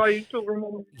fucking... Oh, my God, you still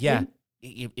remember? Yeah.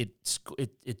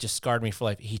 It just scarred me for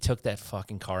life. He took that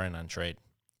fucking car in on trade.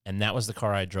 And that was the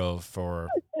car I drove for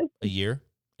a year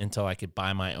until I could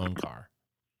buy my own car.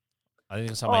 I think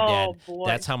that's how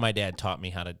that's how my dad taught me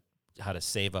how to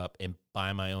save up and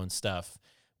buy my own stuff,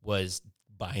 was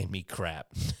buying me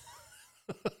crap.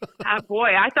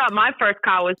 Boy, I thought my first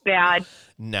car was bad.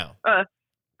 No.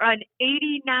 An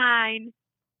 89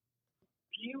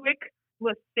 Buick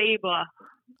LeSabre.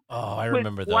 Oh, I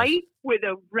remember those. White with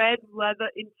a red leather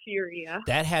interior.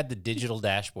 That had the digital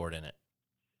dashboard in it.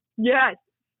 Yes.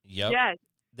 Yep. Yes.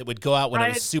 That would go out when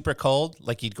it was super cold.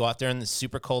 Like you'd go out there in the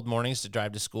super cold mornings to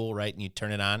drive to school, right? And you'd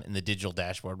turn it on, and the digital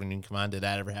dashboard when you come on. Did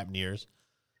that ever happen to yours?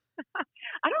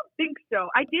 I don't think so.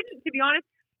 I didn't, to be honest.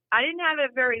 I didn't have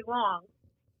it very long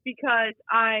because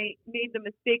I made the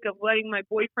mistake of letting my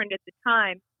boyfriend at the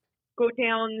time go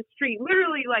down the street,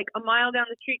 literally like a mile down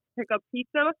the street to pick up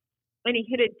pizza, and he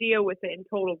hit a deer with it and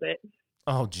totaled it.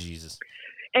 Oh, Jesus.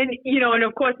 And, and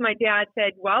of course my dad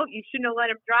said, well, you shouldn't have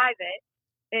let him drive it.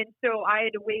 And so I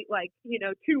had to wait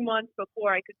 2 months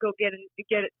before I could go get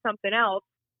it something else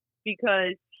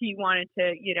because he wanted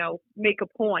to, make a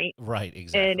point. Right,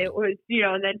 exactly. And it was,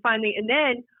 and then finally,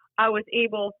 I was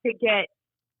able to get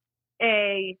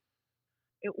that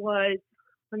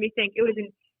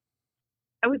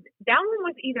one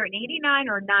was either an 89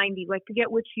 or 90, like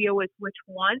forget which year was which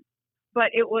one,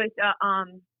 but it was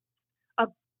a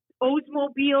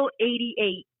Oldsmobile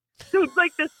 88. So it's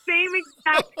like the same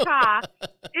exact car,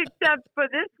 except for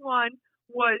this one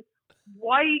was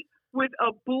white with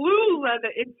a blue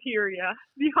leather interior.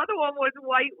 The other one was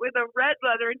white with a red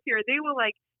leather interior. They were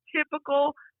like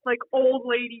typical, like old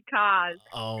lady cars.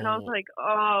 Oh. And I was like,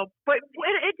 oh, but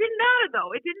it didn't matter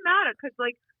though. It didn't matter because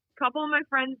like a couple of my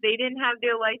friends, they didn't have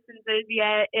their licenses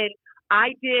yet, and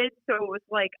I did. So it was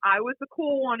like I was the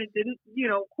cool one and didn't,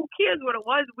 who cares what it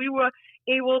was? We were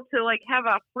able to like have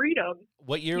our freedom.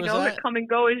 What year was that? To come and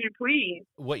go as you please.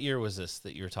 What year was this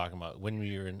that you were talking about? When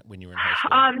you were in high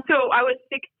school? So I was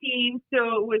 16,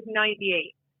 so it was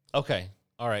 98. Okay.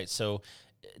 All right. So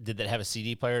did that have a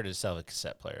CD player or did it still have a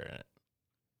cassette player in it?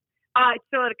 It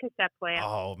still had a cassette player.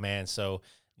 Oh man, so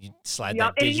you slide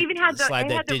yep. that and it even had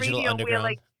the digital radio underground.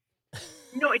 Where,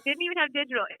 no, it didn't even have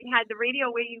digital. It had the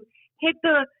radio where you hit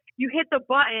the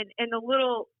button and the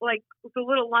little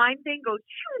line thing goes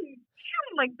shoo,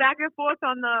 shoo, like back and forth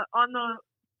on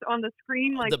the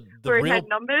screen, like where it had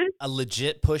numbers. A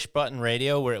legit push button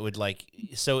radio where it would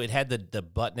so it had the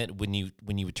button when you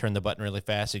would turn the button really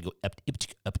fast, it'd go up.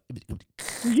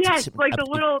 Yes, like the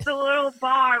little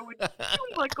bar would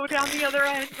like go down the other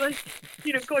end, like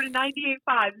go to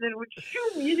 98.5, and then it would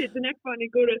shoot, you hit the next one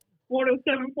and go to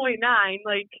 107.9.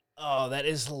 Like, oh, that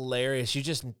is hilarious. You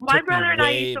just my brother and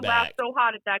I used to laugh so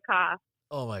hard at that car.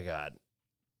 Oh my God,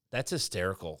 that's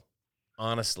hysterical.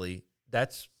 Honestly,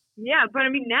 that's but I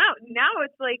mean now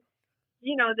it's like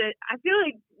that I feel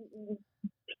like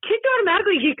kids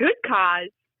automatically get good cars.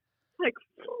 Like,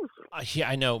 yeah,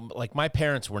 I know. Like my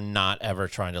parents were not ever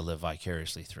trying to live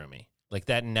vicariously through me. Like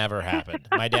that never happened.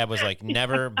 My dad was like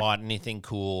never bought anything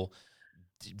cool,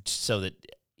 so that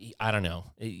I don't know.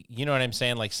 You know what I'm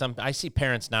saying? Like I see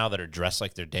parents now that are dressed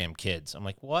like they're damn kids. I'm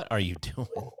like, what are you doing?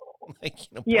 Like,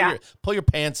 pull your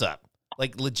pants up.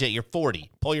 Like legit, you're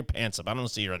 40. Pull your pants up. I don't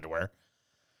see your underwear.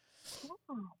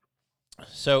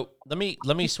 So let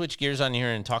me switch gears on here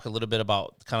and talk a little bit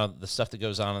about kind of the stuff that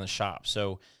goes on in the shop.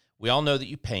 So we all know that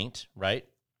you paint, right?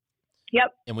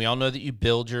 Yep. And we all know that you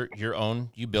build your own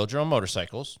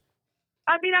motorcycles.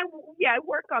 I mean, I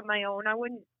work on my own. I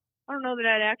don't know that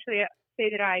I'd actually say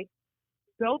that I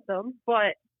build them,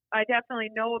 but I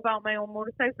definitely know about my own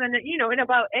motorcycles and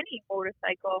about any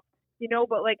motorcycle,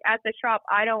 but like at the shop,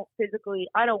 I don't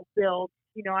build,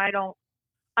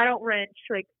 I don't wrench.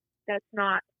 Like, that's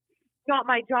not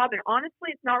my job. And honestly,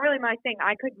 it's not really my thing.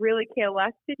 I could really care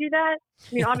less to do that.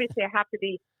 I mean, obviously, I have to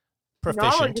be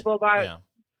Proficient. knowledgeable about Yeah.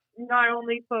 not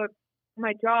only for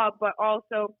my job, but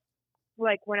also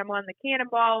like when I'm on the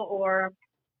cannonball or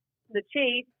the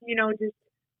chase, just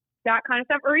that kind of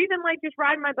stuff. Or even like just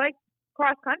riding my bike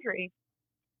cross country,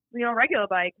 regular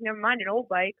bike, never mind an old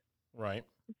bike. Right.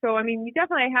 So, I mean, you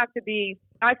definitely have to be,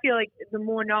 I feel like the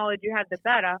more knowledge you have, the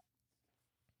better.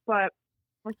 But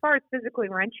as far as physically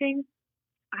wrenching,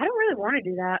 I don't really want to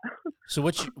do that. So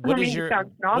what I is mean, your it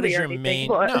sounds what snobby is or your anything, main?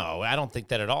 but No, I don't think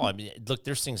that at all. I mean, look,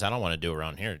 there's things I don't want to do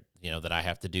around here. That I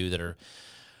have to do that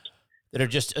are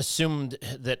just assumed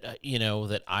that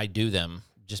that I do them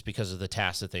just because of the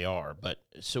tasks that they are. But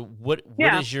so what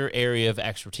yeah. is your area of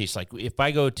expertise? Like if I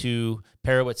go to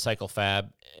Parawitz Cycle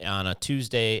Fab on a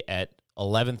Tuesday at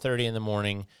 11:30 in the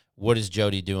morning, what is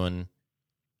Jody doing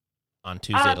on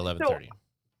Tuesday at 11:30?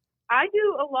 I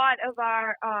do a lot of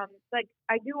our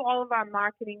I do all of our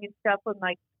marketing and stuff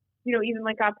and even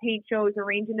like our paint shows,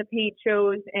 arranging the paint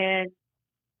shows and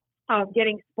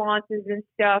getting sponsors and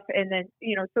stuff, and then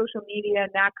social media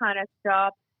and that kind of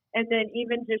stuff. And then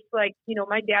even just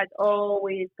my dad's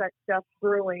always got stuff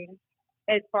brewing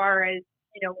as far as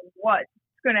what's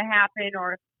going to happen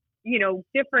or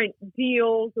different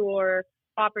deals or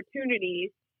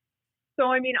opportunities. So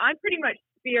I mean, I pretty much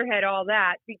spearhead all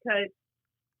that because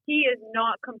he is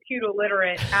not computer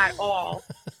literate at all.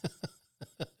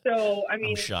 So, I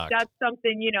mean, that's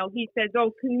something, he says,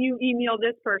 oh, can you email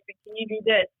this person? Can you do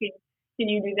this? Can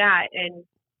you do that? And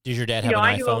does your dad have an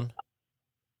iPhone?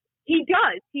 He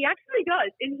does. He actually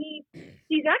does. And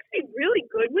he's actually really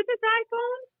good with his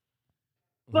iPhone,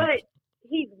 but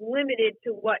he's limited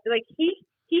to what,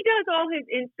 he does all his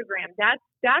Instagram. That's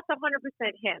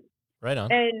 100% him. Right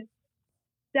on. And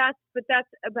that's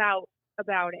about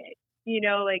it.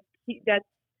 That's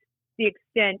the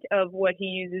extent of what he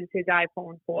uses his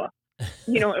iPhone for,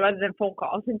 other than phone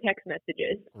calls and text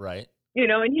messages. Right.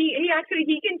 And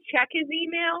he can check his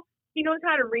email. He knows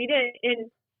how to read it.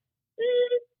 And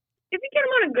if you get him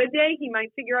on a good day, he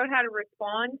might figure out how to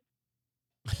respond.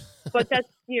 But that's,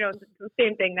 the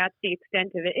same thing. That's the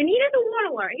extent of it. And he doesn't want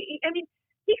to learn. He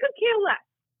could care less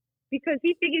because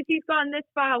he figures he's gone this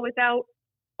far without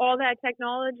all that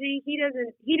technology. He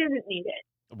doesn't need it.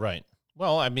 Right.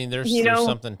 Well, I mean, there's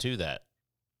something to that.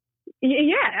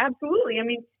 Yeah, absolutely. I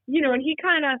mean, and he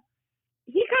kind of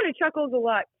chuckles a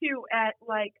lot too at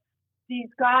these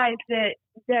guys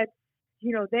that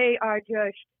they are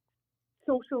just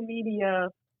social media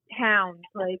hounds.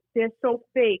 Like they're so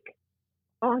fake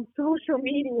on social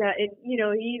media, and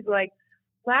he's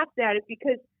laughed at it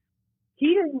because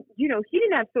he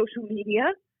didn't have social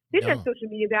media. Didn't have social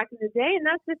media back in the day, and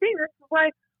that's the thing. That's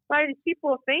why these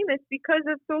people are famous because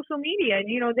of social media. And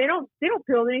they don't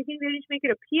build anything. They just make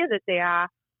it appear that they are.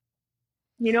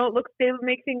 They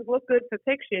make things look good for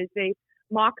pictures. They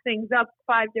mock things up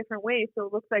 5 different ways, so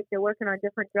it looks like they're working on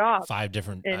different jobs. 5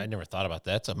 different. I never thought about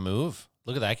that. That's a move.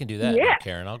 Look at that. I can do that. Yeah,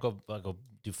 Karen. I'll go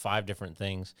do 5 different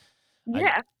things.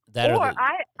 Yeah. I knew a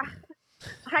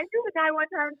guy one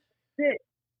time that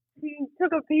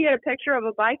he had a picture of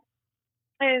a bike,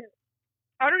 and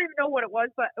I don't even know what it was,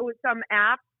 but it was some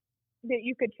app that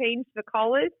you could change the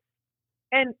colors,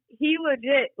 and he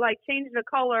legit changed the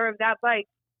color of that bike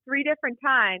 3 different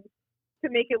times to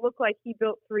make it look like he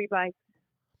built 3 bikes.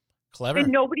 Clever.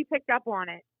 And nobody picked up on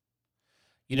it.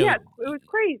 Yeah, it was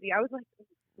crazy. I was like,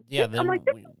 yeah, I'm like,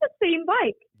 this is the same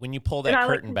bike. When you pull that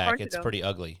curtain back, it's pretty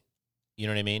ugly. You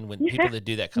know what I mean? When people that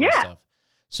do that kind of stuff.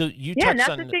 So you and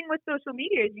that's the thing with social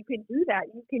media is you can do that.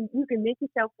 You can make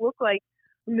yourself look like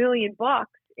 $1 million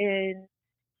and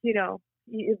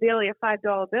you're barely a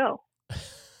 $5 bill.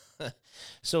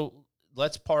 So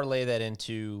let's parlay that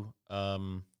into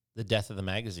the death of the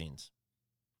magazines.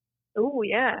 Oh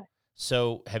yeah.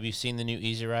 So have you seen the new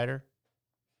Easy Rider?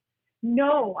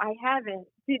 No, I haven't.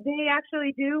 Did they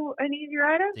actually do an Easy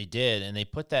Rider? They did, and they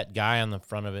put that guy on the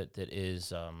front of it that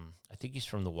is, I think he's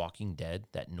from The Walking Dead,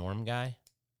 that Norm guy.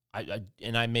 I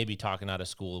may be talking out of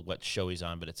school what show he's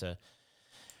on, but it's a.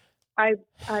 I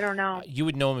don't know. You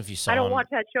would know him if you saw him. I don't watch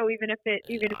that show, even if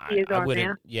he is on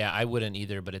there. Yeah, I wouldn't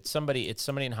either. But it's somebody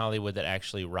in Hollywood that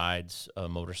actually rides a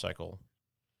motorcycle,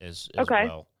 as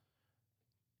well.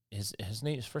 His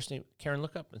first name, Karen,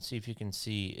 look up and see if you can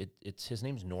see it. It's his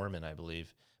name's Norman, I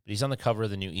believe. But he's on the cover of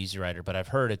the new Easy Rider. But I've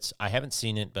heard I haven't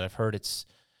seen it, but I've heard it's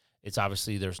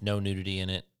obviously there's no nudity in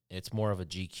it. It's more of a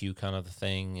GQ kind of a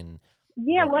thing. And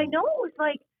yeah, well, I know it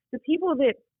was the people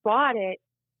that bought it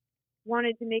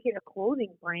wanted to make it a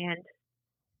clothing brand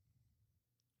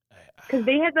because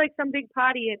they had some big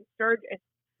party in Sturgis.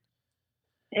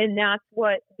 and that's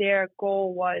what their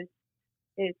goal was,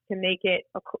 is to make it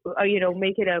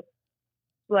make it a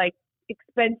like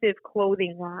expensive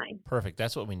clothing line. Perfect.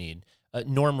 That's what we need.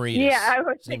 Norm Reedus. Yeah, I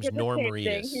was His name's thinking the Norm same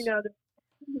Reedus. thing. The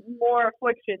more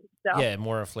affliction stuff. Yeah,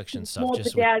 more affliction stuff. More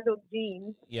just bedazzled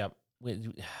jeans. Yeah.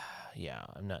 Yeah,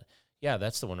 I'm not. Yeah,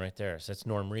 that's the one right there. So that's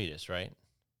Norm Reedus, right?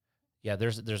 Yeah,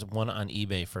 there's one on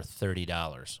eBay for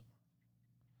 $30.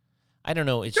 I don't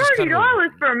know. It's just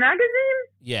 $30 for a magazine?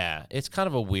 Yeah, it's kind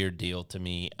of a weird deal to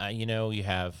me. You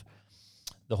have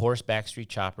the Horse Backstreet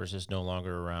Choppers is no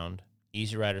longer around.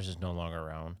 Easy Riders is no longer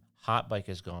around. Hot Bike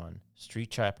is gone.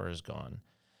 Street Chopper is gone.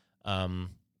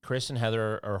 Chris and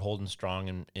Heather are holding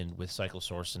strong in with Cycle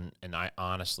Source, and I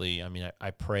honestly,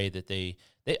 I pray that they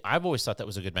I've always thought that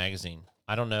was a good magazine.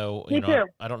 I don't know, Me too.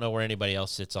 I don't know where anybody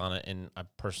else sits on it, and I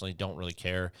personally don't really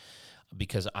care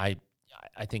because I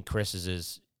think Chris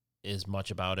is as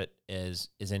much about it as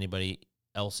anybody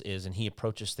else is, and he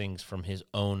approaches things from his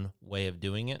own way of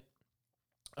doing it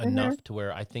enough to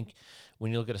where I think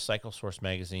when you look at a Cycle Source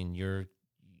magazine, you're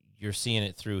seeing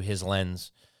it through his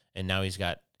lens, and now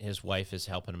his wife is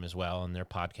helping him as well, and their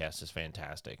podcast is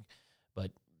fantastic.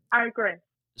 But I agree.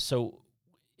 So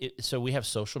we have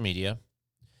social media,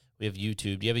 we have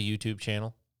YouTube. Do you have a YouTube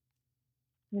channel?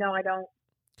 No, I don't.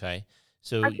 Okay,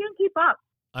 so I can't keep up.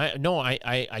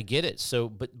 I get it. So,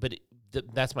 but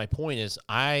that's my point. Is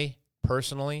I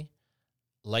personally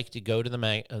like to go to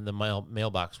the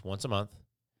mailbox once a month,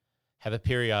 have a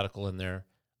periodical in there.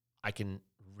 I can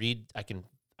read.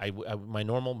 My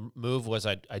normal move was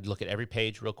I'd look at every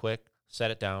page real quick, set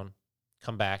it down,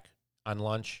 come back on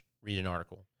lunch, read an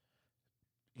article.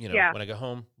 When I go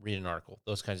home, read an article.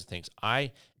 Those kinds of things.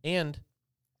 I don't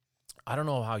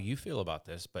know how you feel about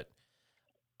this, but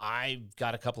I've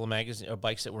got a couple of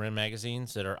bikes that were in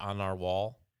magazines that are on our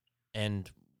wall, and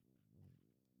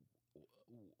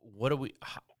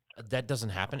that doesn't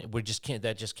happen.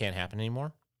 That just can't happen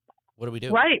anymore. What do we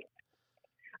do? Right.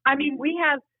 We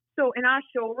have, so in our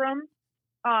showroom,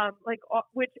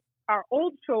 which our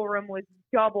old showroom was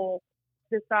double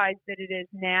the size that it is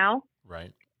now.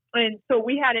 Right. And so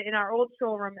we had it in our old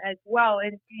showroom as well.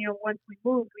 And, once we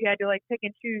moved, we had to pick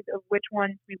and choose of which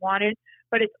ones we wanted.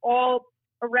 But it's all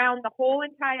around the whole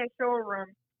entire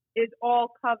showroom is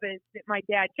all covers that my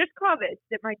dad's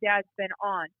been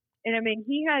on. And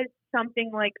he has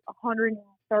something like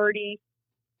 130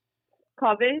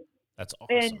 covers. That's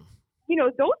awesome. And,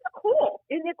 those are cool.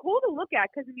 And they're cool to look at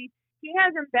because, he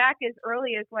has them back as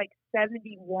early as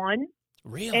 71.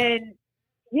 Really? And,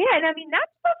 yeah, and that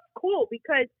stuff's cool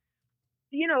because,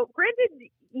 granted,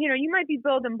 you might be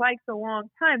building bikes a long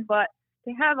time, but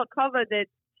to have a cover that's,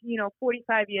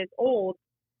 45 years old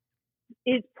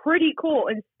is pretty cool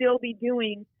and still be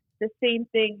doing the same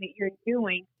thing that you're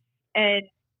doing. And,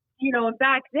 and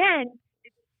back then,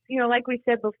 like we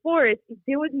said before,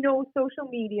 there was no social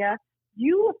media.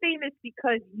 You were famous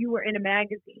because you were in a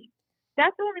magazine.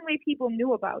 That's the only way people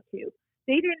knew about you.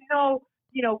 They didn't know,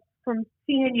 from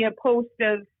seeing your post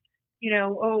of,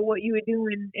 what you were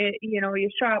doing at, your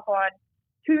shop on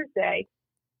Tuesday.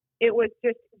 It was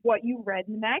just what you read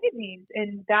in the magazines,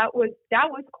 and that was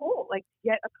cool.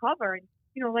 Get a cover, and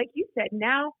like you said,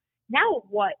 now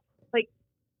what?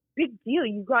 Big deal.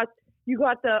 You got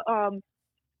the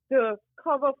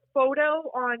cover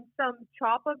photo on some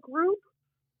chopper group,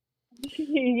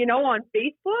 on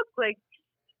Facebook.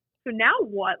 So now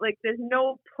what? There's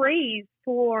no praise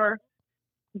for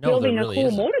building a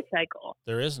cool motorcycle.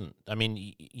 There isn't. I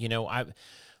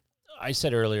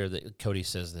said earlier that Cody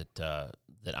says that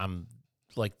I'm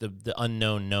like the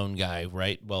unknown known guy,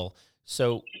 right? Well,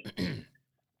 so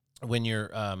when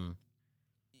you're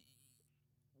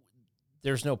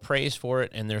there's no praise for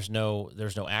it, and there's no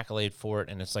accolade for it,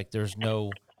 and it's there's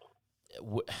no,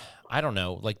 I don't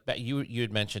know. You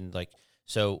had mentioned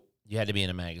so you had to be in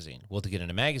a magazine. Well, to get in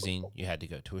a magazine, you had to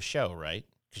go to a show, right?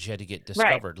 Because you had to get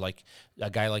discovered. Right. A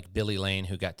guy like Billy Lane,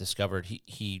 who got discovered,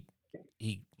 he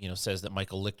says that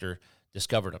Michael Lichter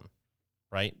discovered him,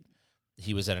 right?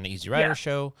 He was at an Easy Rider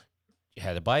show,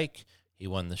 had a bike, he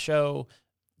won the show,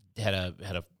 had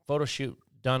a photo shoot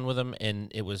done with him,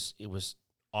 and it was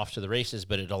off to the races,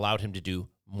 but it allowed him to do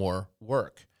more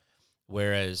work.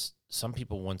 Whereas some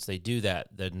people, once they do that,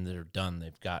 then they're done.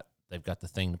 They've got the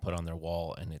thing to put on their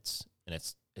wall, and it's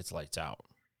lights out.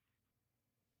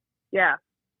 Yeah.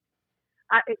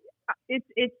 I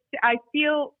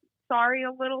feel sorry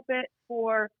a little bit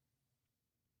for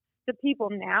the people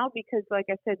now because, like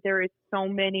I said, there is so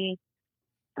many,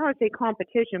 I don't want to say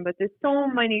competition, but there's so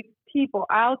many people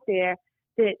out there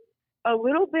that a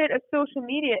little bit of social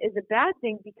media is a bad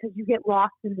thing because you get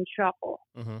lost in the shuffle.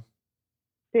 Mm-hmm.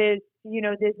 There's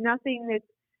nothing that's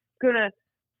going to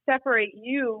separate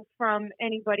you from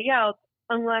anybody else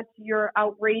unless you're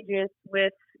outrageous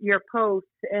with your posts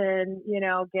and,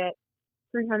 get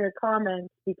 300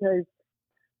 comments because,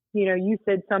 you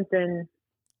said something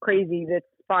crazy that's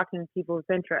sparking people's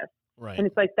interest. Right. And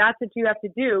it's like, that's what you have to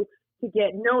do to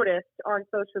get noticed on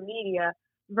social media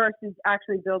versus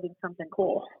actually building something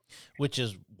cool. Which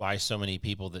is why so many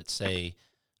people that say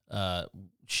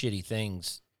shitty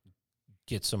things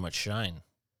get so much shine,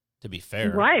 to be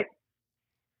fair. Right.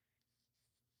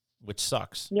 Which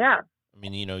sucks. Yeah. I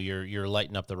mean, you're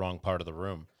lighting up the wrong part of the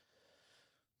room.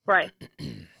 Right.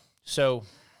 So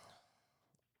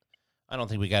I don't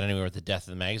think we got anywhere with the death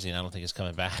of the magazine. I don't think it's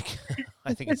coming back.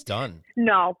 I think it's done.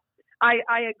 No, I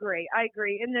agree.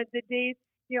 And the days,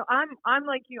 I'm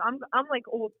like you. I'm like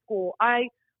old school. I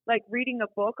like reading a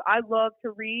book. I love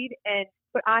to read,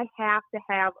 but I have to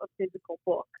have a physical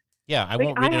book. Yeah, I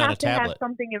won't read it on a tablet. I have to have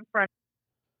something in front.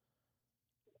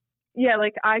 Yeah,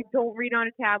 like I don't read on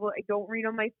a tablet. I don't read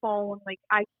on my phone. Like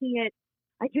I can't.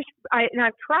 And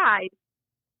I've tried,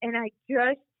 and I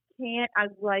just can't. I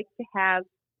like to have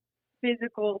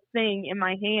physical thing in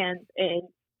my hands and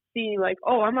see like,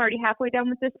 oh, I'm already halfway done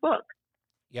with this book.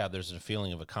 Yeah, there's a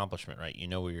feeling of accomplishment, right? You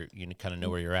kind of know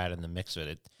where you're at in the mix of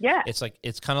it. Yeah.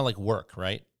 It's kind of like work,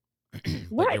 right?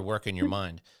 But you're working your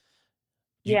mind.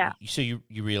 So you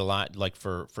read a lot, like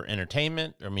for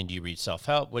entertainment. I mean, do you read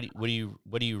self-help? What do you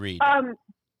read?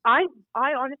 I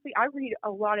honestly read a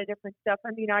lot of different stuff.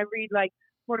 I mean, I read like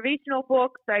motivational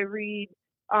books. I read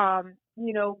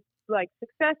like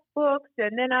success books,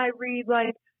 and then I read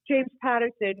like James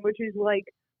Patterson, which is like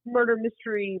murder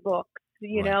mystery books,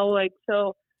 like,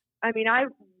 so, I mean, I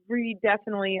read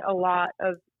definitely a lot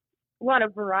of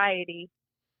variety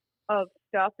of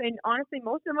stuff. And honestly,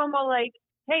 most of them are like,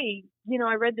 hey,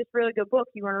 I read this really good book.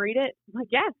 You want to read it? I'm like,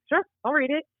 yeah, sure. I'll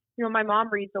read it. My mom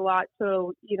reads a lot.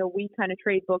 So, we kind of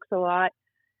trade books a lot.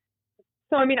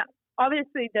 So, I mean,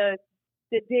 obviously the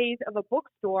days of a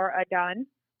bookstore are done.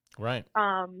 Right.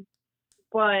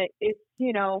 But it's,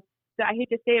 I hate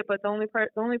to say it, but the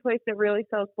only place that really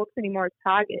sells books anymore is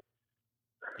Target.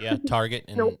 Yeah, Target,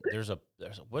 and Nope. there's a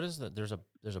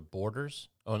Borders.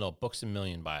 Oh no, Books A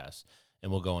Million by us,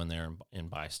 and we'll go in there and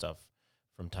buy stuff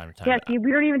from time to time. Yeah, see,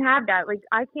 we don't even have that. Like,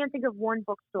 I can't think of one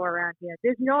bookstore around here.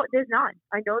 There's none.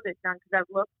 I know there's none because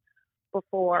I've looked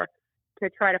before to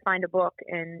try to find a book,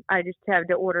 and I just have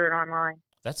to order it online.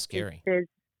 That's scary.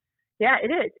 Yeah,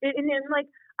 it is. And then, like,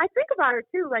 I think about it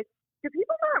too. Like, do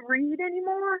people not read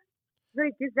anymore?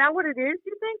 Like, is that what it is,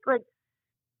 you think? Like,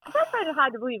 I find it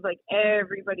hard to believe, like,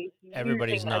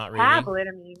 everybody's not a reading. tablet.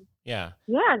 I mean, yeah,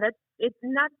 it's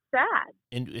not sad.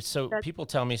 And so people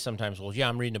tell me sometimes, well, yeah,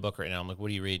 I'm reading a book right now. I'm like, what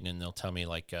are you reading? And they'll tell me,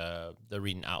 like, they're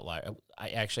reading Outlier. I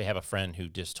actually have a friend who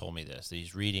just told me this, that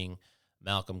he's reading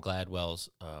Malcolm Gladwell's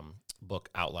book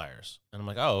Outliers. And I'm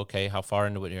like, oh, okay, how far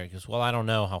into it? He goes, well, I don't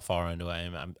know how far into it I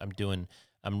am. I'm doing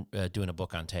a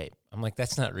book on tape. I'm like,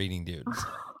 that's not reading, dude.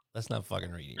 That's not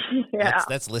fucking reading. Yeah.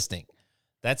 That's listening.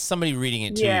 That's somebody reading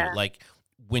it too. Yeah. Like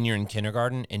when you're in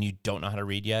kindergarten and you don't know how to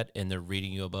read yet and they're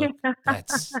reading you a book,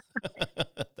 that's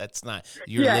not,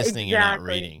 you're listening, exactly. You're not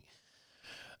reading.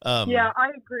 Yeah, I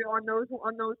agree on those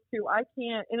two. I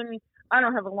can't, and I mean, I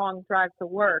don't have a long drive to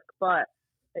work, but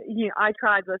I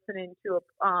tried listening to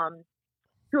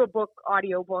a book,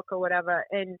 audio book or whatever,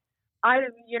 and I,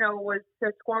 was a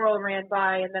squirrel ran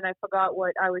by, and then I forgot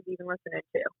what I was even listening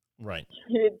to. Right.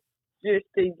 It's just,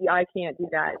 I can't do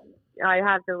that. I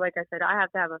have to, like I said, I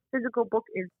have to have a physical book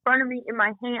in front of me, in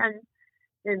my hand,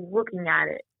 and looking at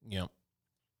it. Yeah.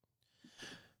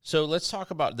 So let's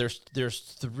talk about, there's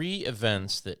 3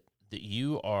 events that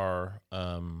you are,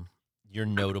 you're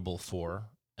notable for.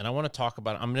 And I want to talk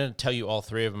about, I'm going to tell you all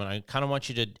 3 of them. And I kind of want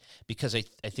you to, because I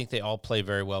think they all play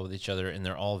very well with each other, and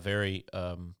they're all very,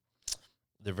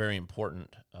 they're very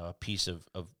important piece of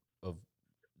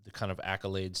the kind of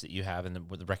accolades that you have and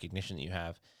the recognition that you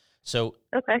have. So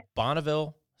okay.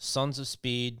 Bonneville, Sons of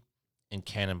Speed, and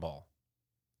Cannonball.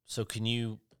 So can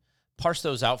you parse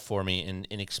those out for me and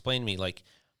explain to me, like,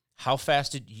 how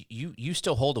fast did you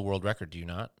still hold a world record, do you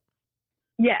not?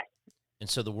 Yes. And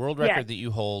so the world record that you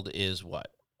hold is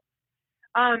what?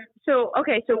 So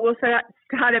we'll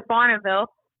start at Bonneville.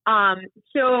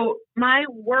 So my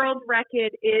world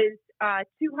record is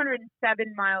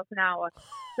 207 miles an hour.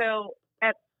 So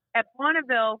at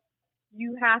Bonneville,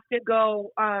 you have to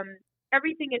go,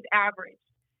 everything is average.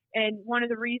 And one of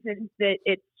the reasons that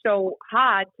it's so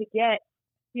hard to get,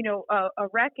 a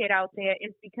record out there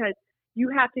is because you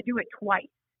have to do it twice.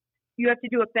 You have to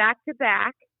do it back to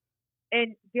back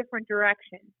in different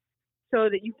directions so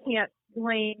that you can't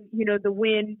blame, the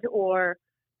wind or,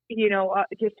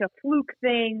 just a fluke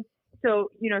thing. So,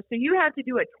 so you have to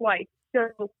do it twice.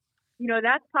 So,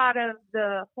 that's part of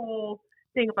the whole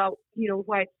thing about,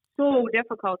 why it's so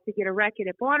difficult to get a record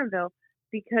at Bonneville,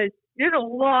 because there's a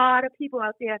lot of people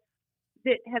out there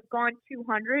that have gone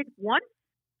 200 once,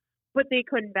 but they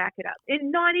couldn't back it up.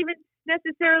 And not even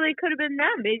necessarily could have been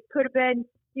them. It could have been,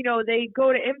 they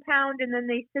go to impound and then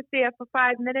they sit there for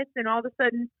 5 minutes and all of a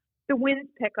sudden the winds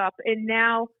pick up and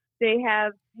now they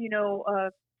have,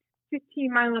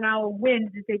 15-mile-an-hour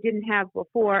winds that they didn't have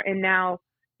before, and now,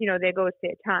 there goes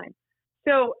their time.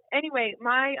 So anyway,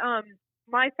 my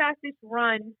fastest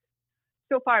run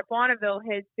so far at Bonneville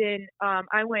has been,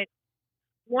 I went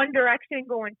one direction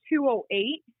going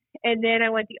 2:08, and then I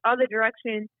went the other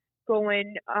direction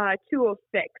going 2:06.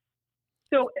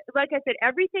 So like I said,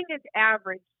 everything is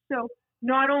average. So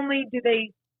not only do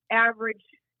they average,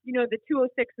 the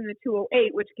 2:06 and the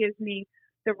 2:08, which gives me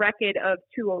the record of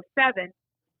 2:07,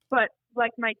 but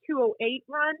like my 2:08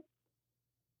 run,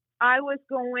 I was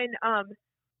going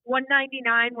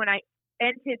 199 when I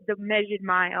entered the measured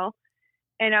mile,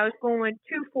 and I was going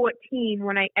 2:14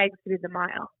 when I exited the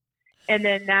mile, and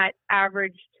then that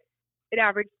averaged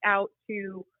out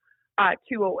to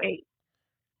 2:08.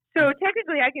 So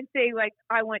technically, I can say like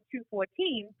I went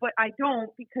 2:14, but I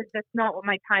don't, because that's not what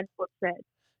my time slip said.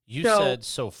 You said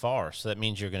so far, so that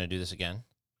means you're going to do this again?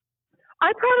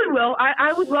 I probably will.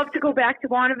 I would love to go back to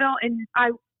Bonneville, and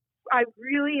I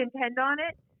really intend on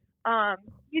it. I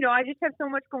just have so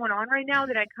much going on right now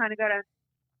that I kind of got to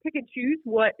pick and choose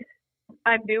what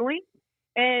I'm doing.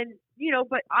 And,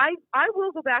 but I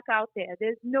will go back out there.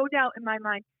 There's no doubt in my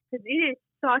mind, because it is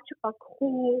such a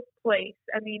cool place.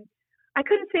 I mean, I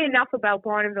couldn't say enough about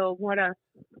Bonneville. What a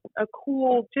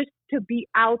cool, just to be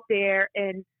out there,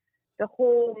 and the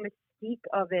whole mystique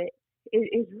of it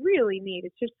is really neat.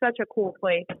 It's just such a cool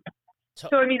place.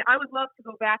 So, I mean, I would love to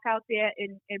go back out there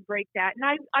and break that. And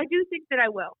I do think that I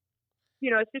will.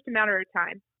 It's just a matter of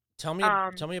time. Tell me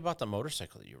about the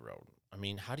motorcycle that you rode. I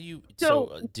mean, how do you,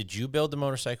 did you build the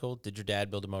motorcycle? Did your dad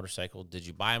build a motorcycle? Did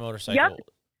you buy a motorcycle? Yep.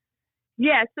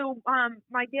 Yeah. So,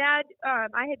 my dad,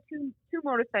 I had two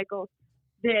motorcycles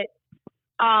that,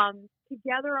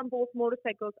 together on both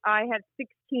motorcycles, I have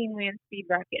 16 land speed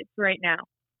records right now.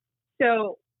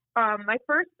 So, my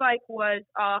first bike was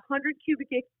a 100 cubic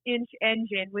inch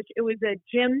engine, which it was a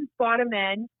Jim's bottom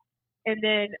end, and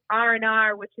then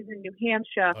R&R, which is in New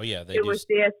Hampshire. Oh yeah, it was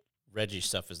their Reggie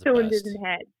stuff is the cylinders best. and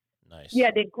heads. Nice.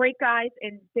 Yeah, they're great guys,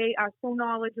 and they are so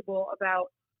knowledgeable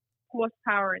about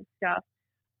horsepower and stuff.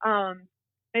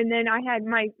 And then I had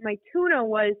my tuner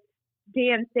was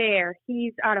Dan Thayer.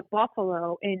 He's out of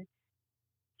Buffalo, and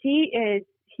he is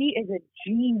a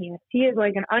genius. He is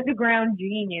like an underground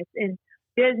genius, and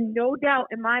there's no doubt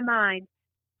in my mind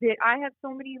that I have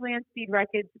so many land speed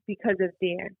records because of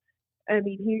Dan. I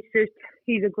mean,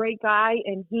 he's a great guy,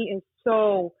 and he is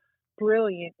so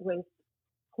brilliant with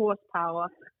horsepower.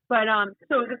 But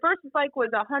so the first bike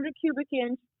was a 100 cubic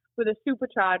inch with a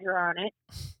supercharger on it.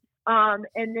 And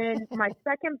then my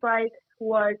second bike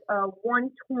was a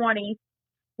 120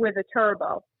 with a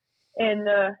turbo. And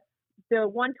the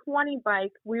 120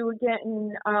 bike, we were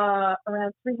getting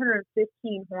around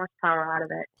 315 horsepower out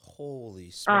of it. Holy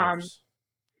smokes.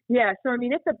 Yeah, so I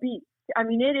mean, it's a beast. I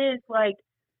mean, it is like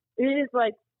does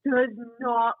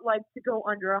not like to go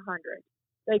under 100.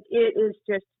 Like, it is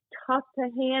just tough to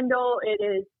handle.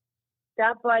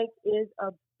 That bike is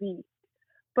a beast.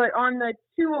 But on the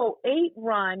 2:08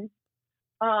 run,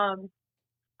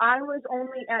 I was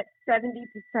only at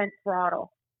 70%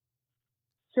 throttle.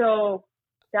 So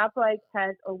that bike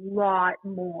has a lot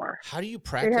more. How do you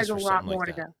practice? It has for a lot something more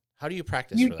like to that? go. How do you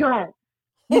practice? You for don't.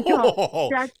 That? You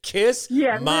don't. Kiss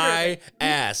my literally.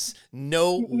 ass.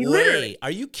 No Literally. way.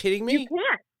 Are you kidding me? You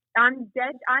can't. I'm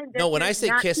dead. No, when I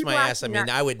say kiss my ass, I mean, that.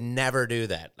 I would never do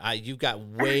that. You've got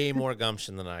way more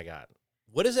gumption than I got.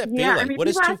 What does that feel Yeah, like? I mean, What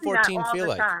does people ask me that 214 all feel the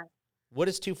like? time. What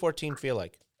does 214 feel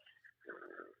like?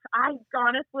 I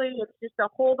honestly, it's just to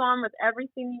hold on with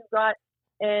everything you got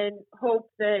and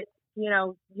hope that,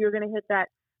 you're going to hit that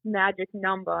magic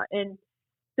number. And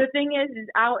the thing is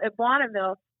out at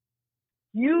Bonneville,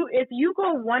 if you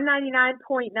go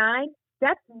 199.9,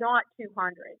 that's not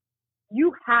 200.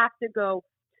 You have to go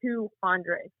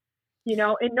 200,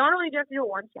 and not only do you have to do it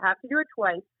once, you have to do it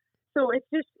twice. So it's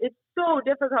so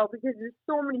difficult because there's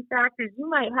so many factors. You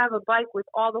might have a bike with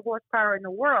all the horsepower in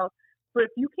the world, but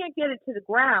if you can't get it to the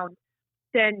ground,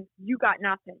 then you got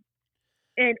nothing.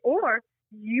 Or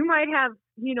you might have,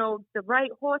 the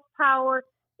right horsepower,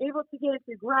 able to get it to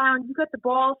the ground. You got the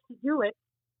balls to do it,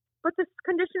 but the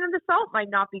condition of the salt might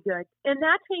not be good. And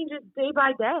that changes day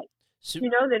by day. So,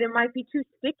 that it might be too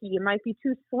sticky, it might be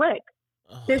too slick.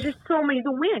 There's just so many.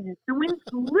 The winds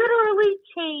literally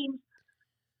change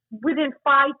within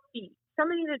 5 feet.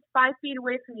 Somebody that's 5 feet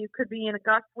away from you could be in a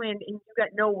gust wind and you got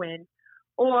no wind,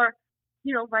 or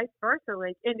vice versa.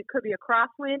 Like, and it could be a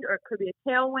crosswind or it could be a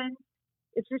tailwind.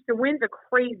 It's just the winds are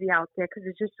crazy out there because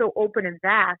it's just so open and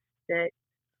vast that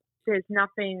there's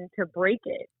nothing to break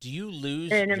it. Do you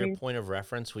lose your point of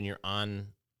reference when you're on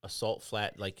a salt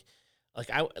flat?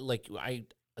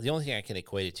 The only thing I can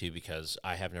equate it to, because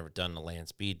I have never done the land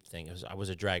speed thing, is I was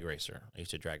a drag racer. I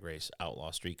used to drag race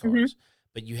outlaw street cars. Mm-hmm.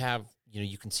 But you have,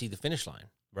 you can see the finish line,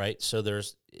 right? So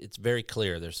it's very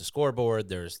clear. There's the scoreboard,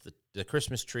 there's the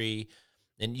Christmas tree,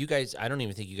 and you guys, I don't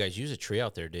even think you guys use a tree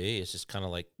out there, do you? It's just kind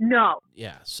of like no,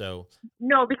 yeah. So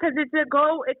no, because it's a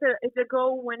go. It's a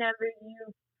go whenever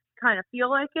you kind of feel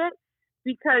like it,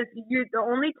 because the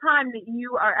only time that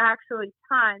you are actually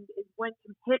timed is when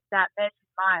you hit that measured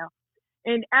mile.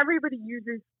 And everybody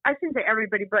uses, I shouldn't say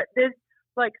everybody, but there's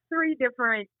like 3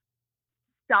 different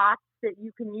stops that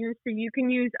you can use. So you can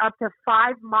use up to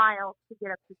 5 miles to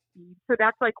get up to speed. So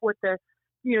that's like what the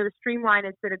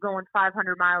streamliners that are going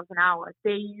 500 miles an hour,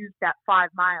 they use that 5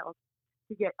 miles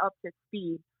to get up to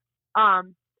speed.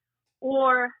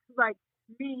 Or like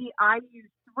me, I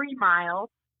use 3 miles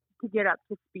to get up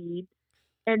to speed.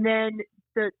 And then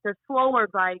the slower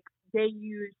bikes, they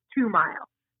use 2 miles.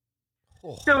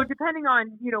 Oh. So depending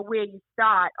on, where you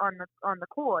start on the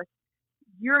course,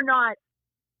 you're not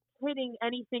hitting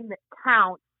anything that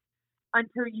counts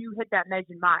until you hit that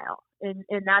measured mile. And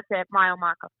that's at mile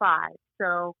marker 5.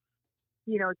 So,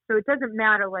 so it doesn't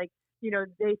matter, like,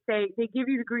 they say they give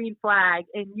you the green flag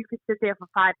and you could sit there for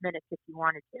 5 minutes if you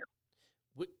wanted to.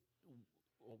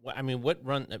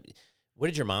 What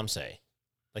did your mom say?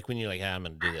 Like when you're like, I'm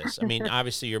going to do this. I mean,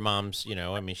 obviously your mom's,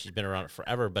 she's been around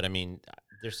forever, but I mean,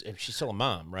 she's still a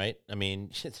mom, right? I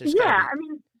mean, yeah,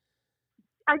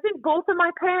 I think both of my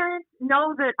parents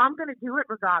know that I'm going to do it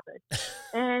regardless.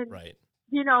 And, right.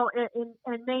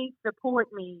 And they support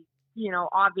me,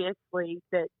 obviously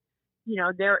that,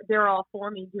 they're all for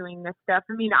me doing this stuff.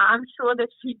 I mean, I'm sure that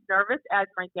she's nervous, as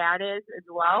my dad is as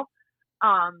well.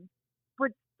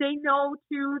 But they know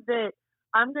too that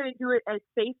I'm going to do it as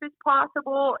safe as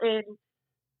possible. And,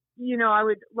 I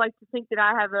would like to think that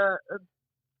I have a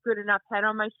good enough head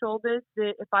on my shoulders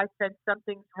that if I said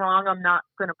something's wrong, I'm not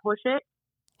going to push it.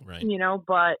 Right.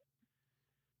 But,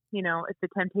 if the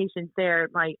temptation's there,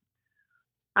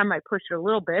 I might push it a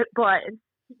little bit, but,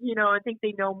 I think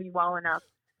they know me well enough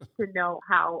to know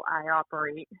how I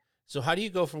operate. So how do you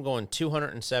go from going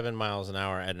 207 miles an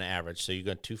hour at an average? So you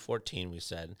go 214, we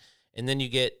said, and then you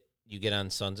get on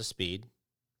Sons of Speed,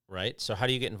 right? So how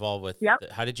do you get involved with,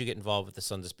 how did you get involved with the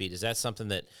Sons of Speed? Is that something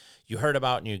that you heard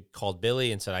about and you called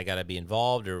Billy and said, I got to be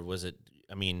involved? Or was it,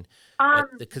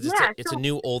 because it's a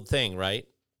new old thing, right?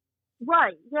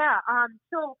 Right. Yeah.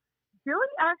 So Billy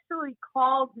actually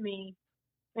called me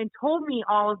and told me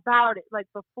all about it, like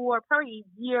probably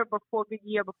a year before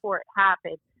it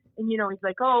happened. And, he's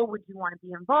like, oh, would you want to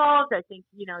be involved? I think,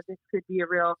 this could be a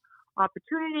real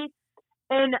opportunity.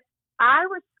 And I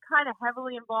was kind of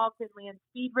heavily involved in land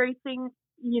speed racing,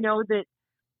 that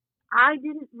I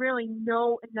didn't really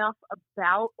know enough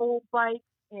about old bikes,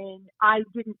 and I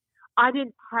didn't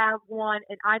have one,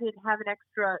 and I didn't have an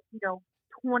extra,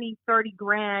 20, 30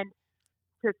 grand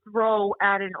to throw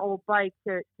at an old bike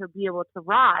to be able to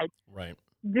ride. Right.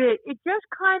 That it just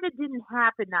kind of didn't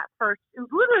happen it was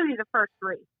literally the first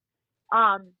race.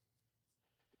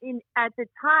 At the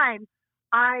time,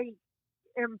 I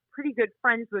am pretty good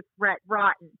friends with Rhett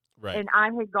Rotten. Right. And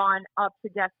I had gone up to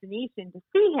Destination to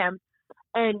see him,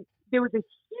 and there was a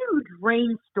huge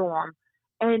rainstorm,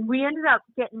 and we ended up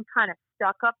getting kind of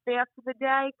stuck up there for the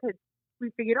day because we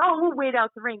figured, we'll wait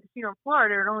out the rain because, in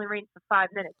Florida, it only rains for 5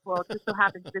 minutes. Well, it just so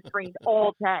happens this rained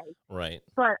all day. Right.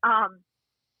 But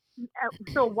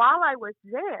so while I was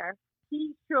there,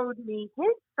 he showed me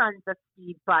his Sons of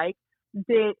Speed bike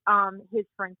that his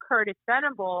friend Curtis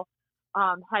Venable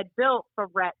had built for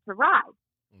Rhett to ride.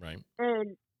 Right.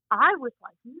 And I was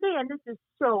like, man, this is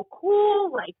so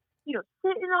cool. Like,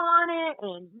 sitting on it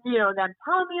and, them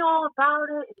telling me all about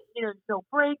it. No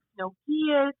brakes, no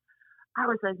gears. I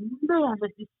was like, man,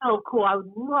 this is so cool. I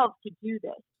would love to do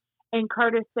this. And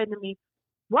Curtis said to me,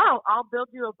 well, I'll build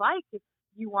you a bike if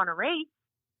you want to race.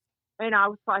 And I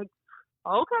was like,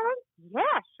 okay,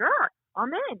 yeah, sure,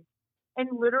 I'm in. And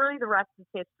literally the rest is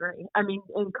history. I mean,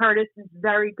 and Curtis is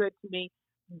very good to me.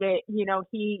 That,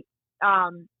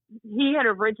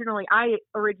 I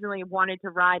originally wanted to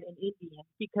ride an Indian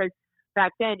because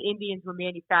back then Indians were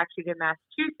manufactured in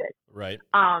Massachusetts. Right.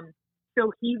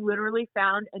 So he literally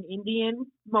found an Indian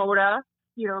motor,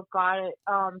 got it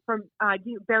from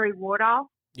Barry Wardall.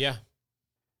 Yeah.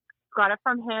 Got it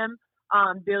from him.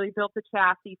 Billy built the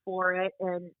chassis for it,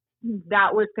 and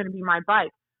that was going to be my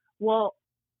bike. Well,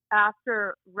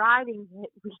 after riding it,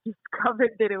 we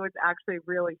discovered that it was actually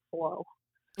really slow.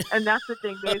 And that's the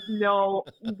thing. You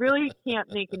really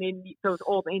can't make those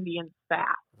old Indians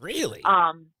fast. Really?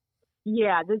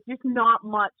 Yeah, there's just not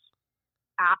much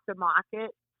aftermarket,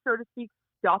 so to speak,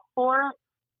 stuff for it.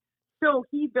 So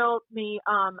he built me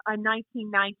a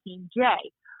 1919J,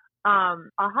 a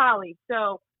Harley.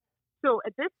 So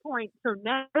at this point,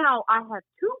 now I have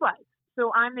two bikes.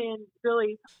 So I'm in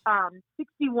Billy's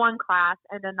 61 class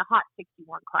and then the hot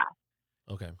 61 class.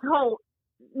 Okay. So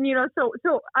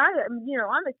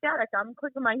I'm ecstatic. I'm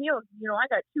clicking my heels. I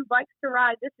got two bikes to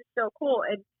ride. This is so cool.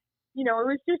 And, it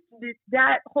was just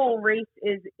that whole race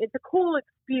it's a cool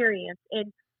experience.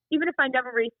 And even if I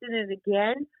never raced in it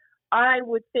again, I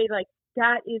would say like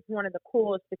that is one of the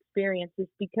coolest experiences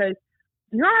because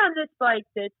you're on this bike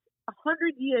that's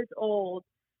 100 years old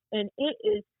and it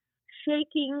is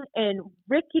shaking and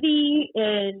rickety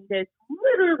and there's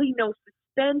literally no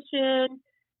suspension.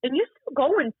 And you're still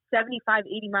going 75,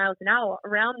 80 miles an hour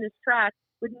around this track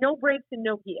with no brakes and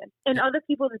no gear. And other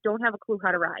people that don't have a clue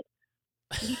how to ride.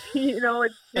 It's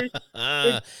just,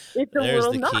 it's a there's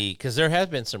little the nuts. key, because there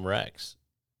have been some wrecks.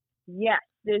 Yes,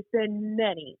 there's been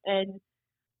many. And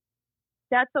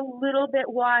that's a little bit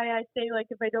why I say, like,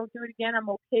 if I don't do it again, I'm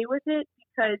okay with it.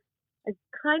 Because I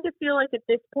kind of feel like at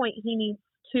this point he needs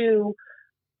to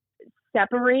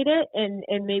separate it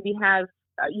and maybe have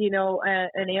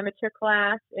an amateur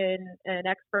class and an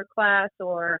expert class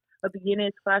or a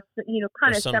beginner's class,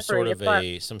 kind of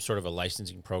separate some sort of a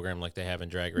licensing program like they have in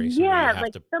drag racing. Yeah,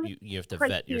 you have to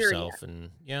vet yourself.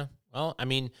 And yeah, well, I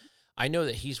mean, I know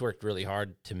that he's worked really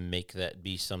hard to make that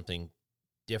be something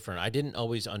different. I didn't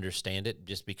always understand it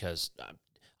just because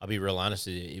I'll be real honest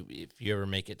with you. If you ever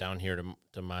make it down here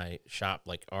to my shop,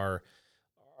 like our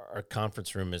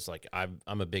conference room is like, I'm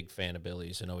a big fan of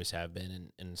Billy's and always have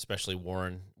been. And especially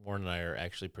Warren and I are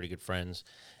actually pretty good friends.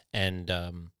 And,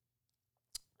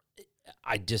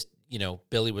 I just,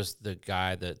 Billy was the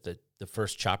guy the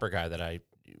first chopper guy that I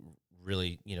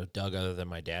really, dug other than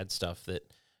my dad's stuff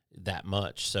that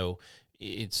much. So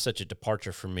it's such a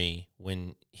departure for me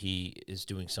when he is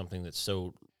doing something that's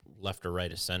so left or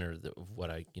right of center of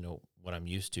what I'm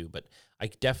used to. But I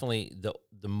definitely,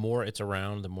 the more it's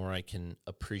around, the more I can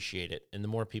appreciate it. And the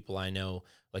more people I know,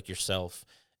 like yourself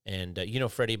and,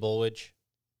 Freddie Bullwidge.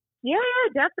 Yeah,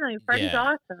 definitely. Freddie's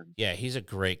awesome. Yeah, he's a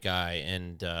great guy.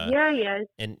 And, yeah, he is.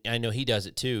 And I know he does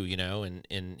it too,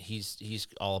 and he's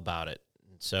all about it.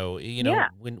 So,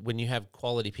 when you have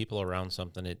quality people around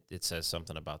something, it says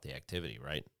something about the activity,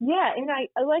 right? Yeah. And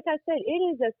like I said, it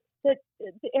is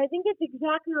I think it's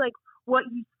exactly like what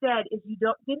you said is you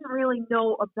didn't really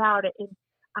know about it. And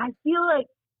I feel like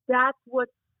that's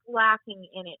what's lacking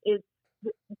in it is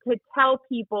to tell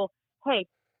people, hey,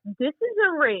 this is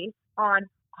a race on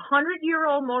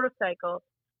 100-year-old motorcycles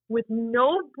with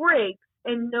no brakes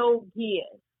and no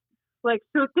gears. Like,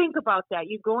 so think about that.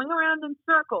 You're going around in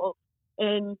circles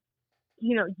and,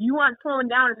 you aren't slowing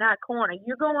down in that corner.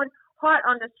 You're going hot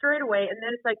on the straightaway and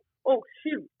then it's like, oh,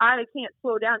 shoot, I can't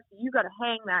slow down. So you got to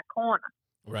hang that corner.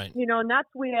 Right. And that's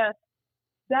where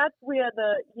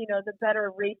the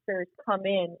better racers come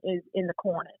in is in the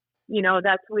corners.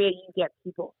 That's where you get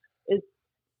people is,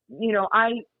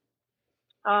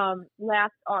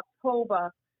 last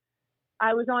October,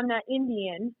 I was on that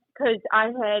Indian because I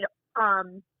had,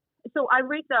 so I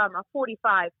raced a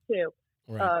 45 too,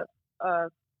 right.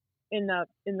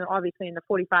 Obviously in the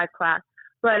 45 class,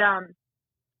 but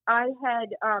I had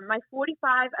my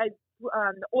 45.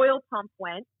 The oil pump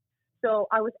went, so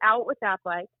I was out with that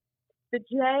bike. The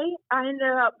J, I ended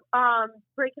up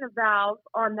breaking a valve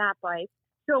on that bike,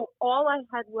 so all I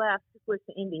had left was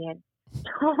the Indian.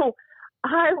 So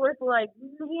I was like,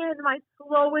 man, my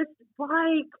slowest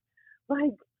bike,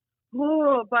 like,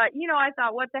 oh, but I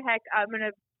thought, what the heck, I'm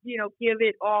gonna, give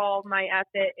it all my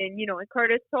effort, and and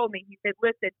Curtis told me, he said,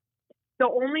 listen, the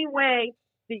only way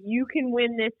that you can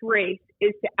win this race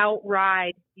is to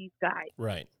outride these guys,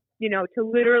 right? To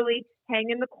literally hang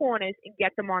in the corners and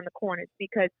get them on the corners,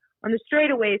 because on the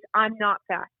straightaways, I'm not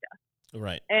faster,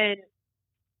 right? And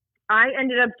I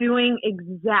ended up doing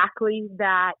exactly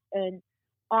that, and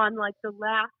on like the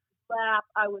last lap,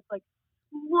 I was like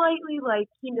slightly like,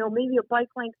 maybe a bike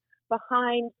length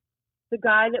behind the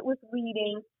guy that was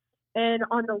leading. And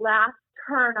on the last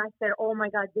turn, I said, oh my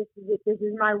God, this is it. This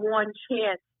is my one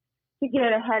chance to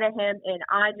get ahead of him. And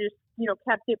I just,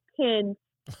 kept it pinned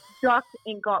ducked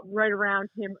and got right around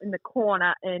him in the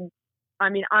corner. And I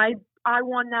mean, I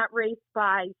won that race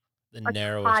by The a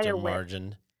narrowest tire of width.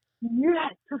 margin.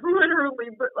 Yes,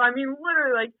 literally. But I mean,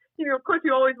 literally, like, you know, of course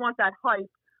you always want that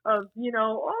hype of, you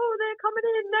know, oh, they're coming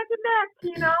in neck and neck,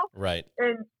 you know? Right.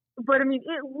 But I mean,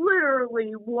 it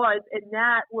literally was, and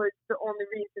that was the only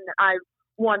reason that I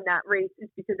won that race, is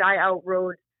because I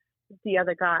outrode the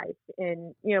other guys.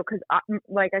 And, you know, because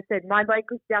like I said, my bike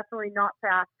was definitely not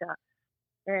faster.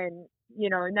 And, you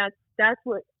know, and that's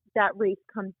what that race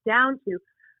comes down to.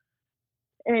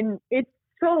 And it's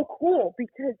so cool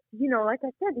because, you know, like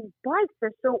I said, these bikes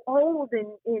are so old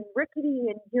and rickety,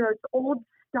 and, you know, it's old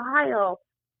style,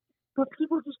 but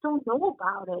people just don't know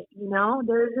about it, you know?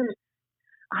 There isn't,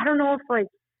 I don't know if, like,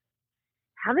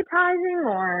 advertising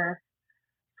or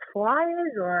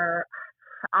flyers, or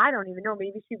I don't even know,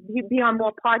 maybe she'd be on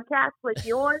more podcasts like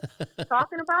yours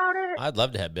talking about it. I'd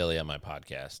love to have Billy on my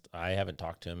podcast. I haven't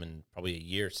talked to him in probably a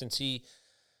year since he,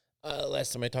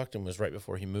 last time I talked to him was right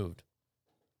before he moved.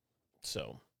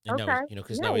 So, and Okay. now, you know,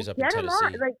 because now he's up in Get him Tennessee.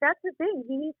 on. Like, that's the thing.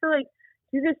 He needs to, like,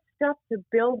 do this stuff to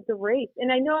build the race.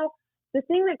 And I know the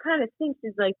thing that kind of stinks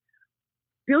is, like,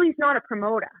 Billy's not a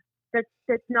promoter.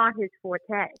 That's not his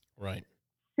forte. Right.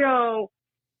 So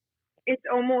it's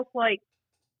almost like,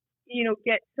 you know,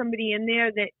 get somebody in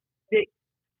there that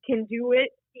can do it,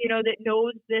 you know, that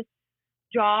knows this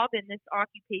job and this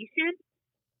occupation.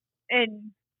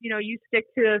 And, you know, you stick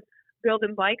to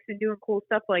building bikes and doing cool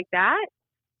stuff like that.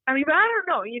 I mean, but I don't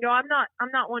know. You know, I'm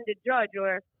not one to judge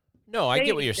or. No, I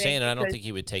get what you're saying, and I don't because- think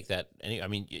he would take that. I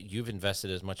mean, you've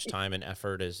invested as much time and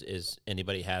effort as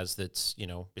anybody has. That's, you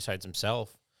know, besides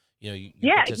himself. You know, you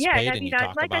participate and you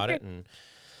talk about it, and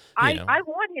I know.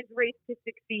 want his race to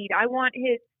succeed. I want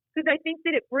his, because I think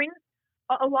that it brings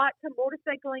a lot to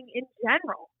motorcycling in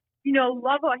general. You know,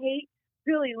 love or hate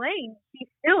Billy Lane, he's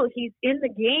in the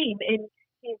game, and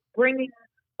he's bringing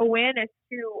awareness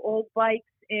to old bikes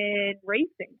and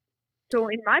racing. So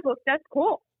in my book, that's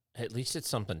cool. At least it's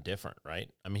something different, right?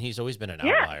 I mean, he's always been an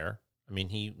outlier. I mean,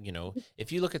 you know,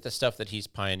 if you look at the stuff that he's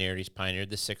pioneered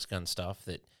the 6-gun stuff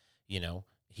that, you know,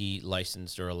 he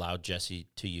licensed or allowed Jesse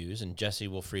to use, and Jesse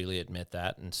will freely admit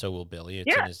that, and so will Billy.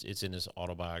 It's in his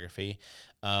autobiography.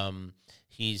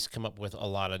 He's come up with a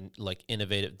lot of, like,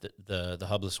 innovative, the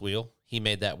hubless wheel. He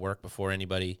made that work before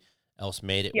anybody else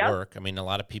made it work. I mean, a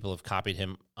lot of people have copied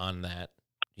him on that,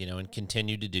 you know, and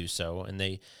continue to do so.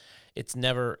 And it's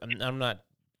never, I'm not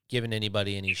giving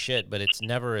anybody any shit, but it's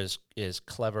never as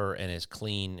clever and as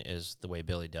clean as the way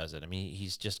Billy does it. I mean,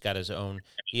 he's just got his own,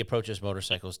 he approaches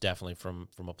motorcycles definitely from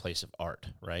a place of art,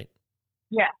 right?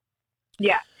 Yeah,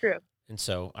 true. And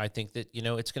so I think that, you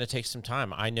know, it's going to take some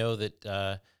time. I know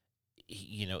that,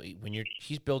 you know, when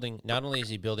he's building, not only is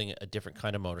he building a different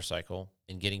kind of motorcycle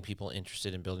and getting people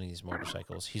interested in building these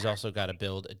motorcycles, he's also got to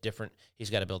build he's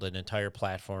got to build an entire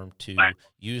platform to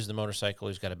use the motorcycle.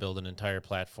 He's got to build an entire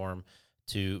platform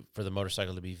for the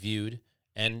motorcycle to be viewed.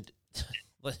 And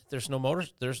there's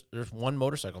one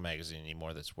motorcycle magazine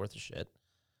anymore that's worth a shit.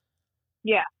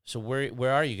 Yeah. So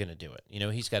where are you going to do it? You know,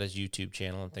 he's got his YouTube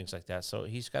channel and things like that. So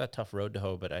he's got a tough road to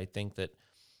hoe, but I think that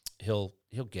he'll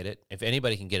get it. If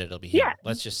anybody can get it, it'll be him. Yeah.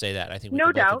 Let's just say that. I think we No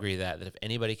can both doubt. agree that if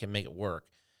anybody can make it work,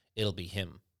 it'll be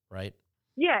him, right?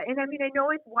 Yeah, and I mean, I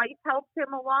know his wife helps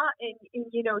him a lot, and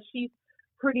you know, she's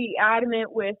pretty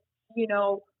adamant with, you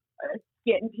know,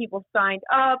 getting people signed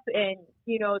up, and,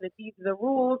 you know, that these are the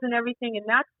rules and everything, and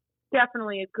that's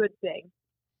definitely a good thing.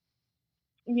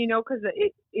 You know, because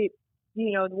it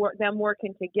you know, them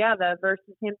working together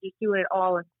versus him just doing it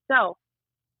all himself.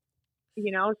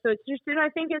 You know, so it's just, and I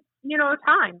think it's, you know,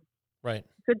 time. Right.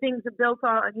 Good things are built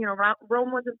on, you know,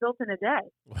 Rome wasn't built in a day.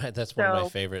 Right. That's one of my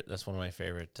favorite. That's one of my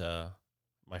favorite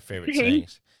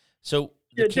sayings. So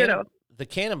the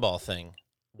cannonball thing.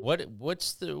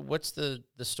 What's the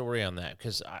story on that?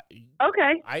 Because I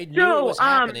knew it was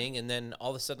happening, and then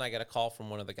all of a sudden I got a call from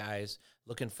one of the guys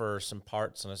looking for some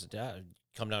parts, and I said, "Yeah,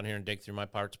 come down here and dig through my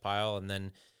parts pile." And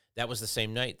then that was the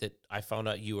same night that I found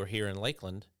out you were here in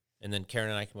Lakeland, and then Karen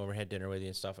and I came over, had dinner with you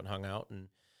and stuff, and hung out. And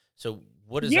so,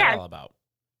 what is that all about?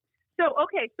 So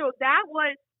that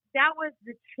was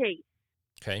the chase.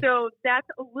 Okay. So that's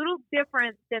a little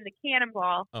different than the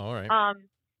cannonball. Oh, all right.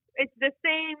 It's the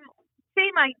same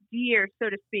idea, so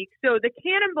to speak. So the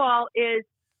cannonball is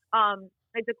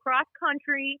it's a cross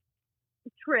country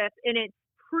trip, and it's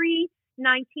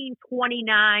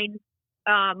pre-1929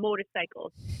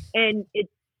 motorcycles, and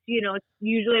it's, you know, it's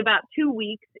usually about 2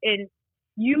 weeks, and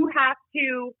you have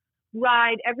to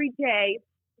ride every day.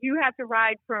 You have to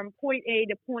ride from point A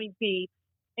to point B,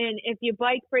 and if your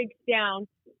bike breaks down,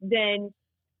 then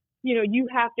you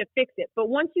have to fix it. But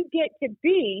once you get to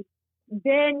B,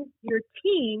 then your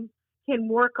team can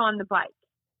work on the bike.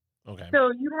 Okay.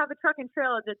 So you have a truck and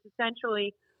trailer that's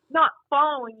essentially not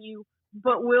following you,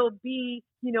 but will be,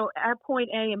 at point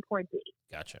A and point B.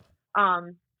 Gotcha.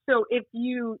 So if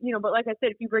but like I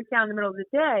said, if you break down in the middle of the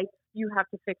day, you have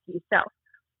to fix it yourself.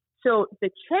 So the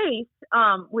chase,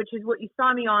 which is what you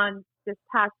saw me on this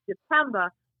past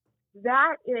September,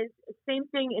 that is the same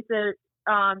thing. It's an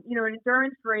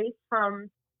endurance race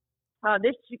from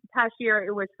this past year.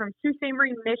 It was from Sault Ste.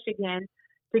 Marie, Michigan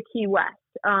to Key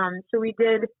West. So we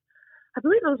did, I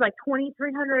believe it was like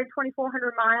 2,300,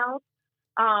 2,400 miles.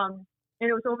 And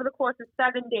it was over the course of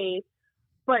 7 days.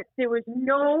 But there was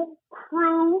no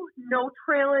crew, no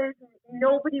trailers,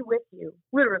 nobody with you,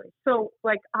 literally. So,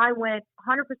 I went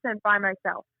 100% by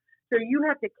myself. So you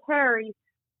have to carry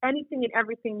anything and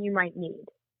everything you might need.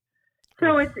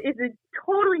 So it's a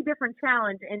totally different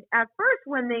challenge. And at first,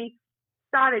 when they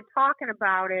started talking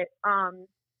about it,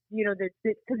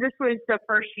 because this was the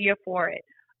first year for it,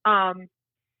 somebody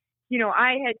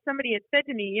had said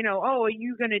to me, oh, are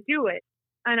you going to do it?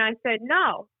 And I said,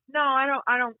 no,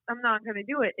 I'm not going to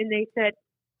do it. And they said,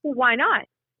 well, why not?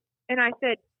 And I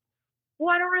said,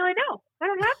 well, I don't really know. I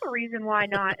don't have a reason why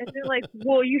not. And they're like,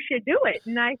 well, you should do it.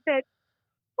 And I said,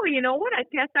 well, you know what? I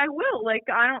guess I will. I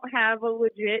don't have a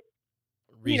legit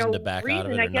reason to back out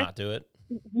of it or not do it.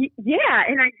 Yeah.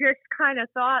 And I just kind of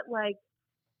thought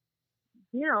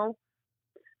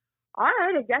all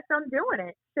right, I guess I'm doing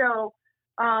it. So,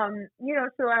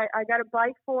 so I got a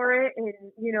bike for it and,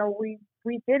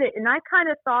 we did it. And I kind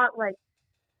of thought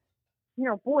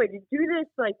boy, to do this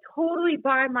totally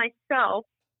by myself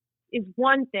is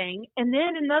one thing. And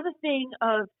then another thing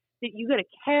of that you got to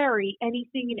carry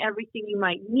anything and everything you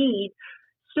might need.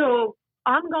 So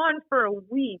I'm gone for a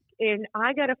week and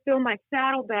I got to fill my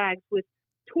saddlebags with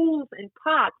tools and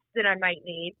pots that I might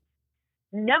need.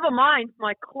 Never mind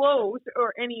my clothes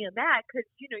or any of that, because,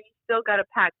 you still got to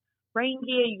pack rain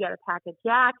gear, you got to pack a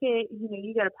jacket,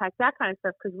 you got to pack that kind of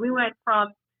stuff, because we went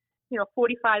from,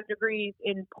 45 degrees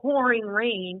in pouring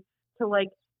rain to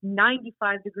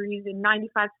 95 degrees and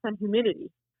 95%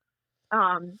 humidity.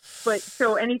 But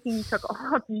so anything you took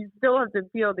off, you still have to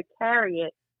be able to carry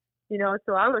it,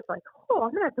 so I was like, oh,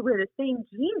 I'm going to have to wear the same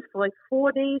jeans for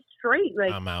 4 days straight.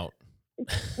 I'm out.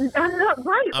 I'm not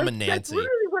right. I'm a Nancy. That's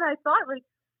literally what I thought.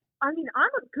 I'm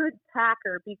a good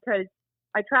packer because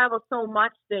I travel so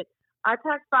much that I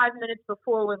pack 5 minutes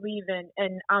before we're leaving,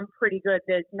 and I'm pretty good.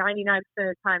 There's 99% of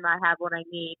the time I have what I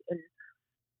need, and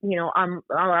I'm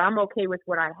okay with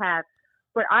what I have.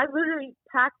 But I literally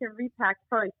packed and repacked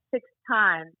probably 6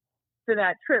 times for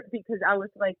that trip because I was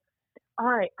like, all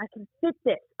right, I can fit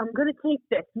this. I'm gonna take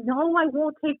this. No, I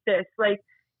won't take this. Because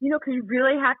you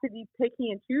really have to be picky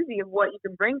and choosy of what you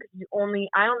can bring. Because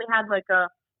I only had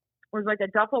a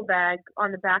duffel bag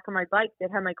on the back of my bike that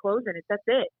had my clothes in it. That's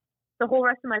it. The whole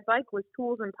rest of my bike was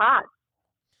tools and pots.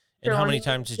 And how many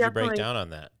times did you break down on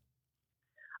that?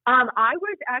 I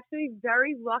was actually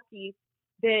very lucky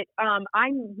that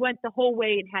I went the whole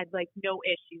way and had no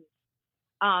issues.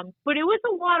 But it was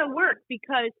a lot of work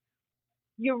because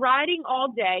you're riding all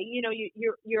day.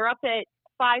 You're up at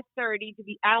 5:30 to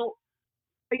be out,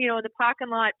 in the parking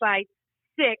lot by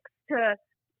 6 to,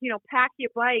 pack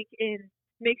your bike and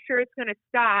make sure it's going to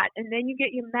start. And then you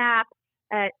get your map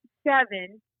at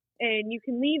 7 and you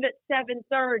can leave at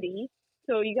 7:30.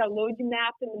 So you got to load your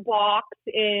map in the box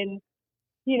and,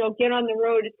 get on the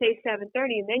road at say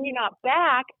 7:30. And then you're not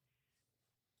back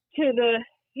to the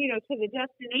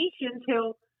destination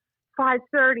till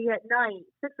 5:30 at night,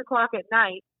 6 o'clock at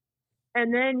night.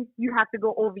 And then you have to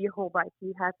go over your whole bike.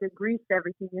 You have to grease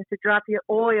everything. You have to drop your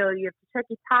oil. You have to check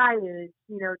your tires,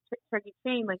 check your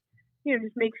chain.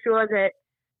 Just make sure that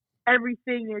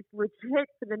everything is legit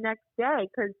for the next day.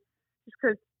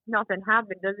 Because nothing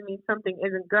happened doesn't mean something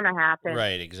isn't going to happen.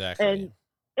 Right, exactly.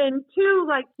 And two,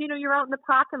 you're out in the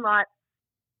parking lot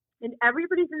and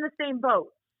everybody's in the same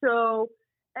boat. So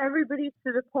everybody's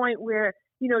to the point where,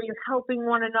 you're helping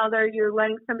one another. You're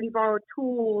letting somebody borrow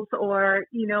tools or,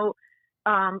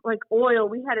 oil.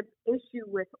 We had an issue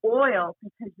with oil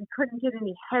because we couldn't get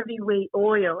any heavyweight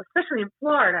oil, especially in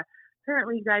Florida.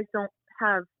 Apparently you guys don't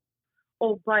have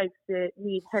old bikes that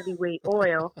need heavyweight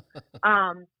oil.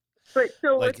 But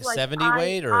so it's 70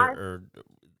 weight or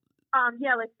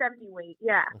yeah, 70 weight.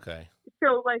 Yeah. Okay.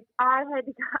 So I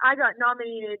got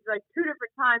nominated 2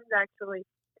 different times actually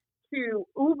to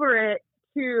Uber it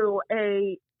to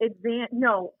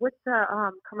what's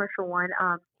the commercial one?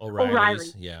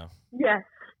 O'Reilly's. Yeah. Yes.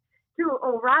 To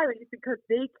O'Reilly's because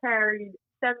they carried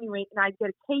 70 weight and I'd get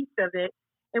a case of it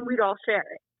and we'd all share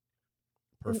it.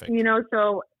 Perfect.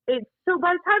 So so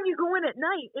by the time you go in at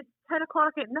night, it's 10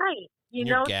 o'clock at night, you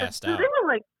You're know? gassed So out. they were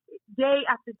like day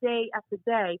after day after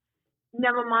day,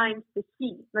 never mind the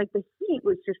heat. Like the heat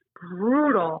was just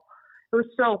brutal. It was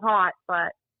so hot,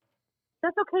 but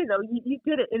that's okay though. You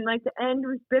did it. And like the end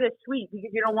was bittersweet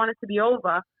because you don't want it to be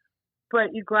over,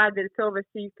 but you're glad that it's over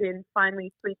so you can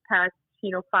finally sleep past,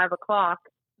 5 o'clock.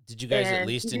 Did you guys at And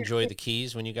least enjoy the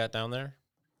Keys when you got down there?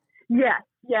 Yes,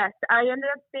 yes. I ended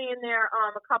up staying there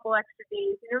a couple extra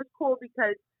days, and it was cool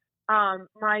because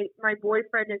my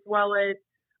boyfriend as well as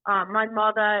my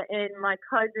mother and my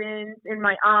cousins and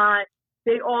my aunt,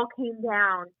 they all came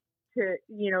down to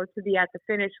to be at the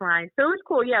finish line. So it was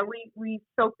cool. Yeah, we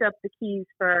soaked up the Keys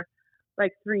for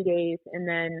like 3 days, and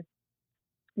then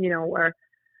we're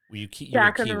Were you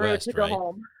back were on Key the road West, to go right?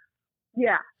 home.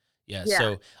 Yeah, Yeah. yeah.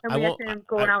 So And I we had won't. to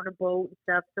go out on a boat and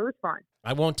stuff. So it was fun.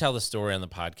 I won't tell the story on the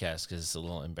podcast because it's a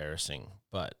little embarrassing.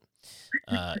 But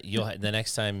the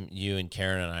next time you and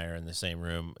Karen and I are in the same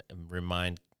room,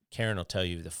 Karen will tell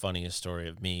you the funniest story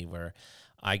of me where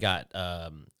I got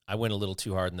I went a little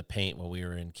too hard in the paint when we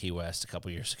were in Key West a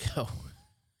couple years ago.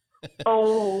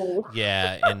 Oh.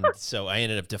 Yeah, and so I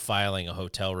ended up defiling a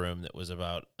hotel room that was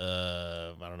about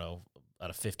I don't know,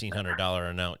 about a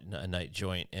 $1,500 a night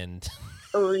joint, and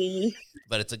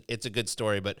but it's a good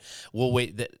story. But we'll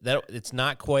wait. That it's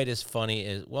not quite as funny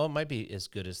as, well, it might be as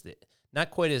good as not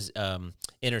quite as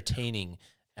entertaining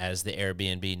as the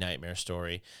Airbnb nightmare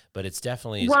story, but it's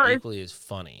definitely equally as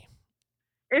funny.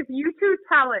 If you two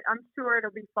tell it, I'm sure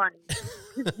it'll be funny.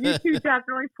 You two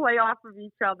definitely play off of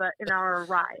each other in our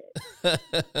riot.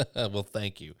 Well,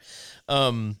 thank you.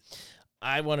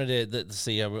 I wanted to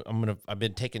see. I've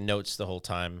been taking notes the whole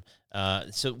time.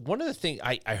 So one of the things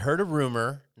I heard a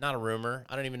rumor, not a rumor.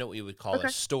 I don't even know what you would call a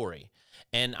story,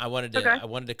 and I wanted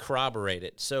to corroborate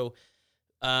it. So,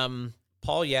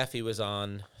 Paul Yaffe was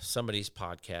on somebody's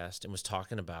podcast and was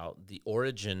talking about the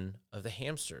origin of the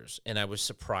hamsters, and I was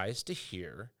surprised to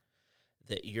hear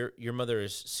that your mother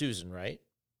is Susan, right?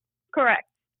 Correct.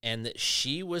 And that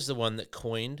she was the one that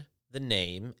coined the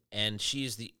name, and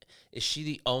is she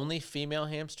the only female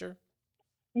hamster?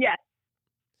 Yes.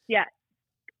 Yes.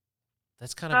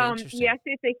 That's kind of interesting. Yes,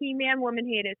 it's a He-Man Woman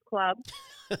Haters Club.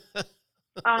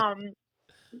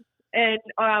 And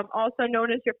also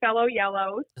known as your fellow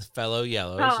yellows. Fellow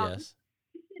yellows, yes.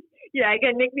 Yeah, I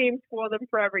get nicknames for them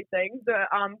for everything. The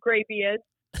graybeards.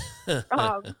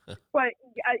 But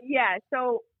yeah,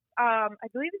 so I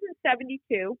believe it's in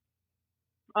 '72.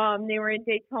 They were in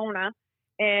Daytona,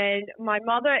 and my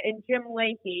mother and Jim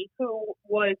Leahy, who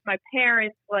was my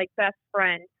parents' best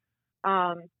friend,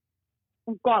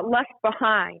 got left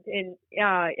behind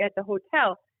at the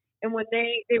hotel. And when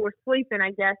they were sleeping,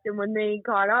 I guess, and when they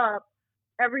got up,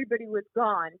 everybody was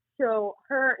gone. So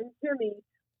her and Jimmy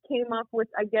came up with,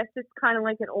 I guess it's kind of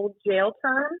like an old jail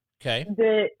term. Okay.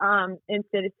 That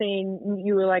instead of saying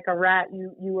you were like a rat,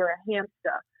 you were a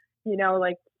hamster.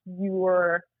 Like you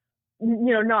were,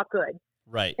 not good.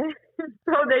 Right.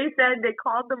 So they said they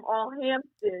called them all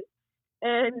hamsters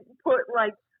and put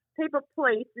paper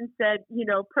plates and said,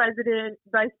 president,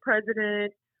 vice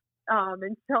president,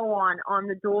 and so on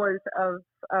the doors of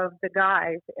the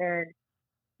guys. And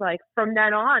from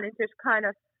then on, it just kind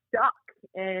of stuck.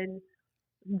 And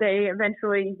they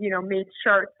eventually, made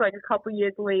shirts a couple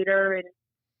years later,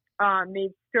 and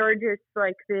made Sturgis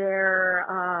their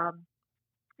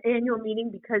annual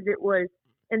meeting because it was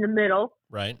in the middle.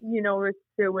 Right.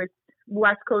 There was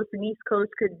West Coast and East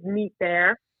Coast could meet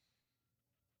there.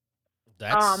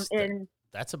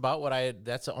 That's about what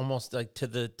that's almost to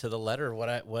the letter what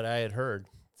I had heard.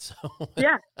 So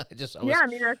yeah, I was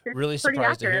that's really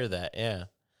surprised accurate to hear that. Yeah.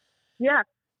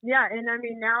 Yeah, and I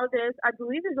mean now I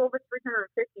believe there's over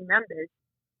 350 members.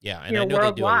 Yeah, and I know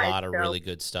they do a lot of so. really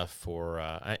good stuff for.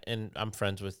 And I'm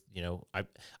friends with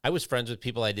I was friends with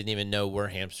people I didn't even know were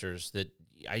hamsters. That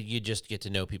you just get to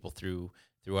know people through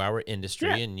our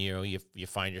industry, and you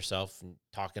find yourself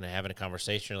talking and having a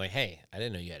conversation. You're like, hey, I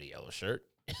didn't know you had a yellow shirt.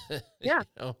 Yeah.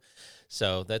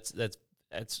 So that's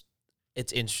it's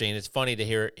interesting. It's funny to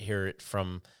hear it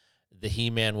from the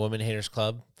He-Man Woman Haters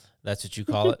Club. That's what you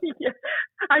call it. Yeah.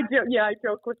 I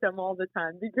joke with them all the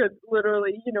time because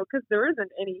literally, because there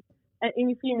isn't any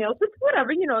females, but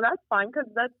whatever, that's fine because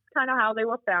that's kind of how they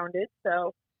were founded.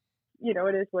 So,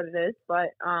 it is what it is. But,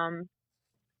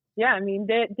 yeah, I mean,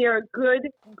 they're a good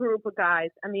group of guys.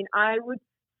 I mean, I would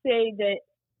say that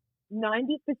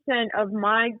 90% of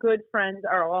my good friends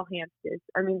are all hamsters.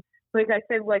 I mean, like I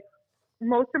said,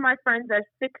 most of my friends are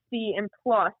 60 and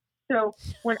plus. So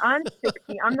when I'm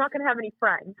 60, I'm not going to have any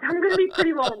friends. I'm going to be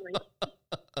pretty lonely.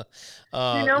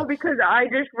 Because I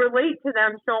just relate to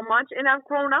them so much, and I've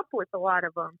grown up with a lot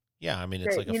of them. Yeah, I mean,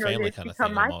 it's like a family kind of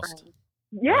thing almost. Friends.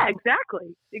 Yeah, right?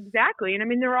 exactly. And I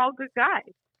mean, they're all good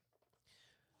guys.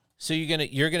 So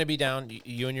you're gonna be down.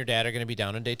 You and your dad are gonna be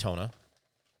down in Daytona.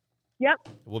 Yep.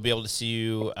 We'll be able to see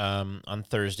you on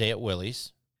Thursday at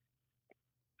Willie's.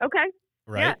 Okay.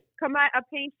 Right. Yeah. Come by a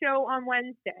paint show on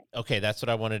Wednesday. Okay, that's what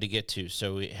I wanted to get to.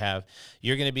 So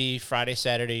you're going to be Friday,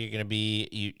 Saturday. You're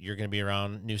going to be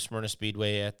around New Smyrna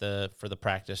Speedway for the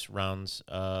practice rounds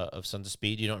of Sons of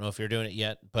Speed. You don't know if you're doing it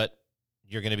yet, but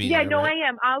you're going to be there. Yeah, no, right? I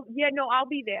am. I'll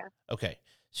be there. Okay,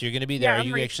 so you're going to be there. Yeah, Are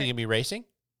you actually going to be racing?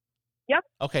 Yep.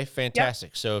 Okay, fantastic.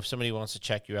 Yep. So if somebody wants to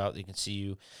check you out, they can see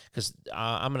you because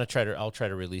I'll try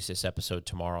to release this episode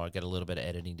tomorrow. I got a little bit of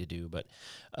editing to do, but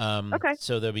okay.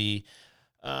 So there'll be.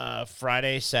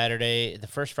 Friday, Saturday, the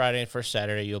first Friday and first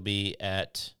Saturday, you'll be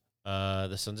at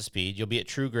the Sons of Speed. You'll be at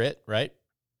True Grit, right?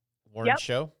 Warren's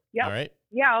show. Yeah. All right.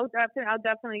 Yeah, I'll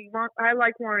definitely. I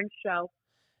like Warren's show,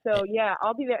 so yeah,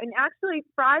 I'll be there. And actually,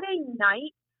 Friday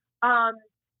night,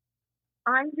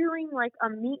 I'm doing like a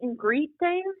meet and greet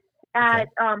thing at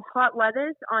Hot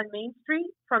Leathers on Main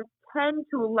Street from 10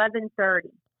 to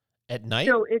 11:30 at night.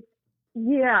 So it's.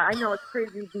 Yeah, I know it's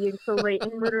crazy being so late,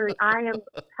 and literally I am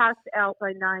passed out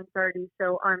by 9:30.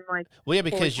 So I'm like, well, yeah,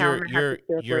 because you're a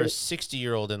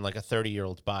 60-year-old in like a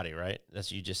 30-year-old's body, right? That's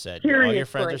what you just said. Seriously. All your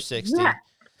friends are 60. Yes,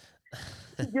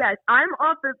 yes, I'm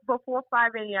up before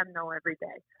 5 a.m. though every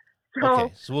day. So,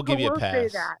 okay, so we'll give you a pass. Say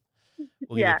that.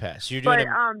 We'll give you a pass. So you're doing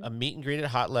a meet and greet at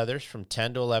Hot Leathers from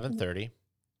 10 to 11:30.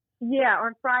 Yeah,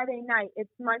 on Friday night,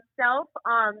 it's myself,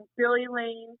 Billy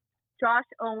Lane, Josh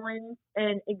Owens,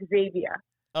 and Xavier.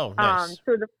 Oh, nice.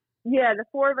 So the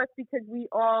four of us, because we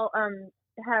all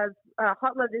have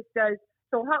Hot Leathers does.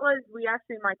 So Hot Leathers,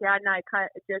 my dad and I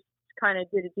kind of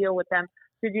did a deal with them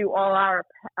to do all our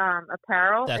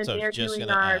apparel, That's and they're doing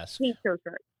our paint show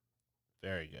shirts.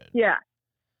 Very good. Yeah,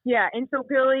 yeah. And so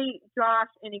Billy, Josh,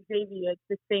 and Xavier, it's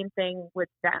the same thing with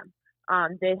them.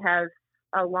 They have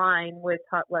a line with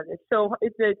Hot Leathers. So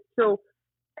it's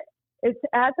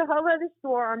at the Hot Leather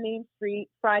store on Main Street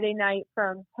Friday night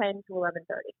from 10 to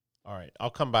 11:30. All right, I'll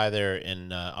come by there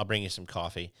and I'll bring you some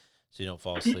coffee so you don't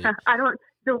fall asleep.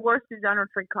 The worst is I don't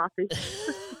drink coffee.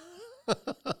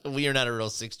 We are not a real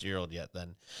 60-year-old yet,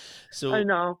 then. So I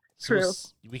know. True.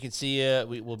 We can see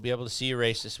you. We'll be able to see you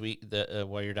race this week.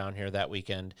 While you're down here that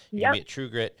weekend, you're gonna be at True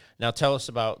Grit. Now, tell us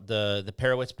about the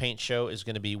Parowitz Paint Show. Is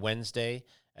going to be Wednesday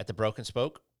at the Broken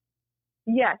Spoke.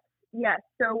 Yes.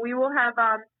 So we will have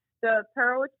the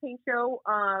Parowitz Paint Show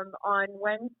on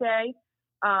Wednesday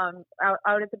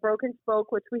out at the Broken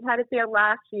Spoke, which we had it there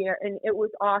last year, and it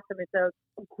was awesome. It's a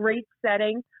great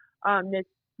setting. There's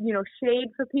shade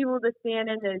for people to stand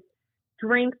in. There's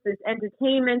drinks, there's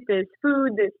entertainment, there's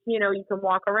food, there's you can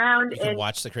walk around. You can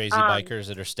watch the crazy bikers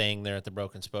that are staying there at the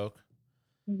Broken Spoke.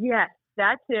 Yes,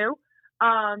 that too.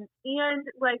 And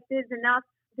like there's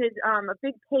a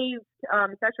big paved,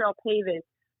 it's actually all paved,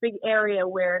 big area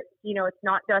where it's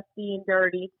not dusty and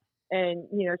dirty, and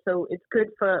so it's good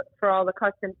for all the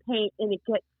custom paint, and it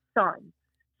gets sun.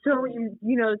 So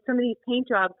some of these paint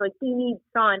jobs, like, they need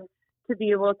sun to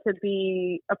be able to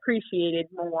be appreciated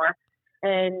more.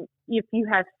 And if you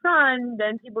have sun,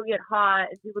 then people get hot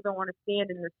and people don't want to stand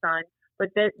in the sun. But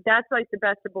that's like the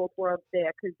best of both worlds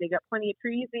there, because they got plenty of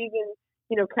trees so you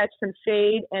can catch some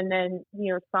shade, and then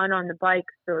sun on the bike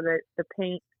so that the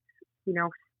paint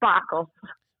sparkles.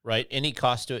 Right.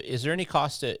 Is there any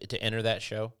cost to enter that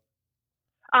show?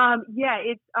 Yeah,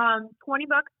 it's $20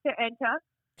 to enter.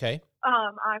 Okay.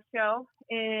 Our show,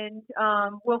 and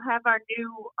we'll have our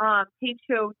new paint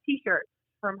show T-shirts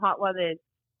from Hot Leathers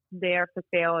there for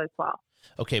sale as well.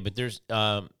 Okay, but there's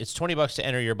it's $20 to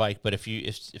enter your bike, but if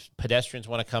pedestrians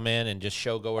want to come in and just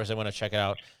show goers they want to check it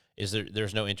out,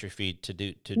 there's no entry fee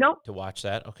to watch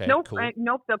that? Okay. Nope. Cool.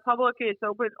 Nope. The public is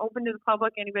open to the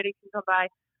public. Anybody can come by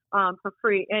for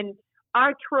free. And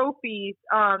our trophies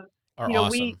are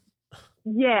awesome.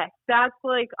 Yes, that's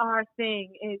like our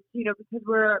thing is, because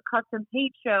we're a custom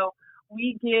paint show,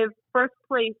 we give first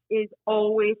place is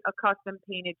always a custom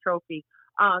painted trophy.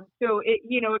 So it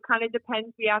kind of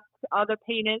depends. We ask other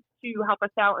painters to help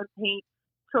us out and paint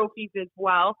trophies as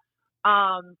well.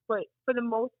 But for the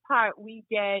most part, we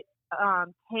get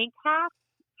tank hats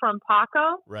from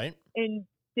Paco, right?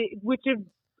 Which is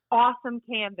awesome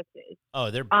canvases.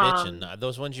 Oh, they're bitching.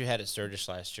 Those ones you had at Sturgis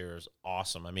last year was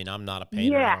awesome. I mean, I'm not a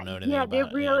painter. I don't know anything about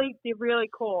they're really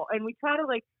cool. And we try to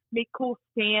make cool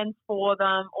stands for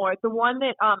them. Or the one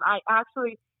that I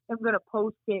actually am going to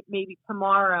post it maybe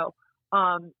tomorrow.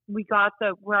 We're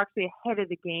actually ahead of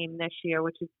the game this year,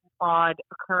 which is an odd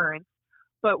occurrence.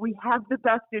 but we have the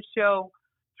Best of Show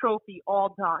trophy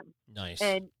all done. Nice.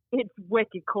 And it's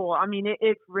wicked cool. I mean,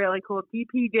 it's really cool.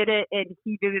 DP did it, and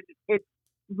he did it. It's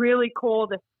really cool.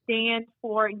 The stand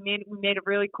for it, we made a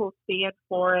really cool stand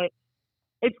for it.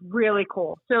 It's really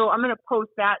cool. So I'm going to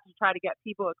post that to try to get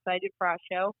people excited for our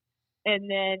show. And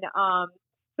then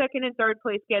second and third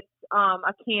place gets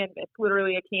a canvas,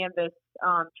 literally a canvas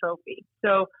trophy.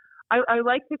 So I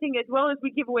like to think, as well as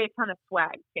we give away a ton of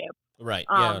swag too. Right.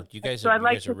 Yeah. You guys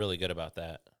are really good about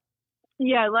that.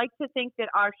 Yeah, I like to think that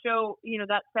our show,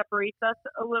 that separates us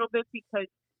a little bit because,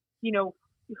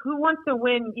 who wants to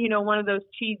win, one of those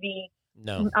cheesy,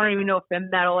 no, I don't even know if they're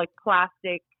metal, like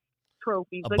plastic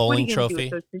trophies. A bowling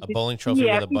trophy? A bowling trophy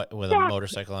with a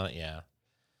motorcycle on it? Yeah.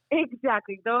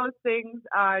 Exactly. Those things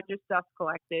are just dust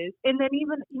collectors. And then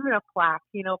even a plaque,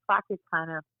 plaque is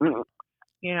kind of,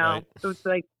 right. So it's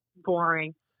like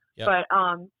boring. Yep. But,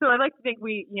 so I like to think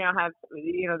we, have,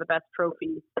 the best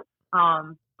trophies.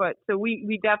 But so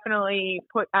we definitely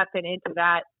put effort into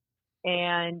that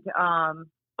and,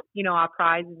 our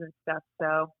prizes and stuff.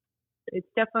 So it's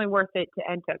definitely worth it to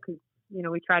enter because,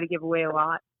 we try to give away a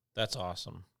lot. That's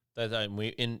awesome.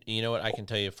 You know what, I can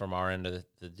tell you from our end of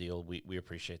the deal, we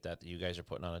appreciate that you guys are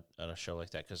putting on a show like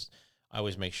that, because I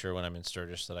always make sure when I'm in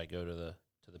Sturgis that I go to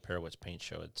the Parowitz Paint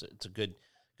Show. It's a good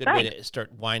way to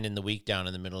start winding the week down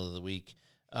in the middle of the week.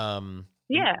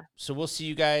 Yeah. So we'll see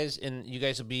you guys, and you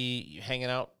guys will be hanging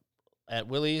out at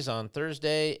Willie's on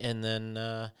Thursday, and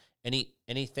then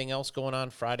anything else going on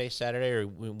Friday, Saturday, or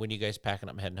when you guys packing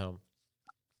up and heading home?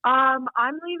 I'm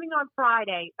leaving on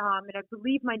Friday, and I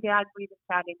believe my dad's leaving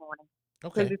Saturday morning.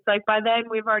 Okay. Because it's like by then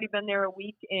we've already been there a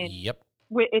week, and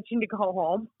we're itching to go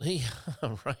home. Yeah,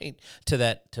 right. To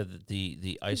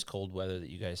the ice cold weather that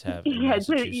you guys have. Yeah,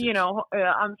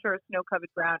 I'm sure snow-covered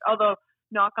ground. Although,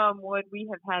 knock on wood, we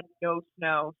have had no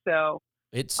snow, so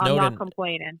I'm not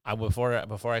complaining.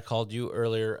 Before I called you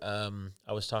earlier,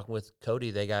 I was talking with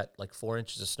Cody. They got like 4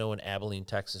 inches of snow in Abilene,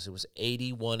 Texas. It was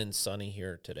 81 and sunny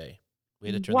here today.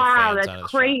 We had to turn the fans on.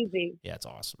 That's crazy. Yeah, it's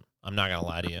awesome. I'm not gonna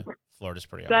lie to you. Florida's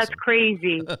pretty awesome. That's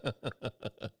crazy.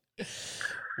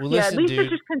 Well, listen, at least dude, it's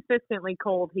just consistently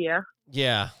cold here.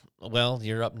 Yeah. Well,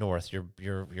 you're up north.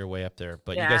 You're way up there.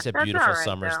 But you guys have beautiful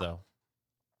summers, though.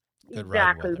 Good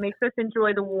exactly. It makes us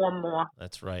enjoy the warm more.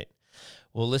 That's right.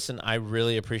 Well, listen, I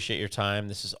really appreciate your time.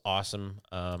 This is awesome.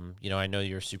 I know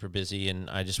you're super busy, and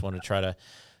I just want to try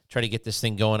to get this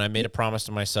thing going. I made a promise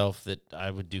to myself that I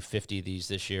would do 50 of these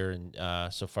this year, and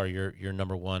so far you're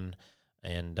number one,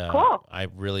 and cool. I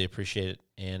really appreciate it.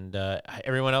 And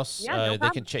everyone else,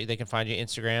 they can find you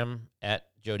Instagram at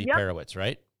Jody Parowitz,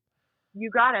 right? You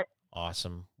got it.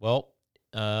 Awesome. Well,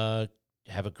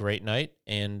 have a great night,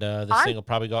 and this thing will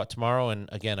probably go out tomorrow. And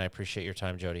again, I appreciate your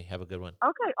time, Jody. Have a good one.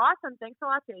 Okay, awesome. Thanks a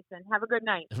lot, Jason. Have a good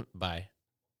night. Bye.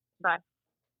 Bye.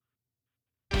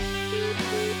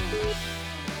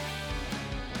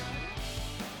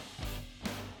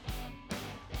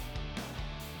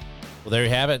 Well, there you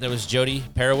have it. That was Jody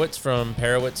Parowitz from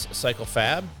Parowitz Cycle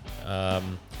Fab.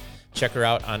 Check her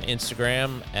out on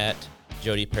Instagram at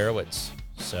Jody Parowitz.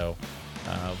 So,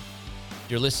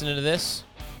 you're listening to this.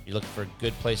 You're looking for a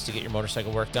good place to get your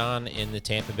motorcycle work done in the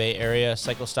Tampa Bay area.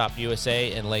 Cycle Stop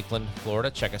USA in Lakeland, Florida.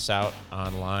 Check us out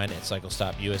online at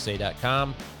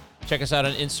cyclestopusa.com. Check us out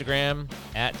on Instagram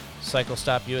at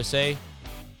CycleStopUSA.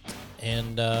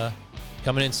 And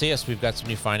come in and see us. We've got some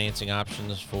new financing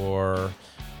options for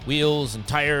wheels and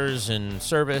tires and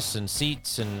service and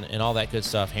seats and all that good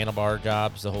stuff. Handlebar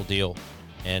jobs, the whole deal.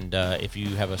 And if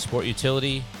you have a sport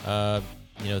utility, the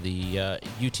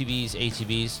UTVs,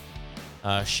 ATVs,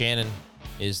 Shannon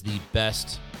is the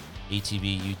best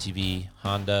ATV, UTV,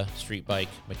 Honda street bike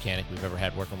mechanic we've ever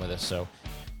had working with us. So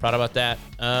proud about that.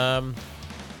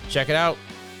 Check it out.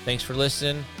 Thanks for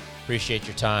listening. Appreciate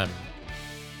your time.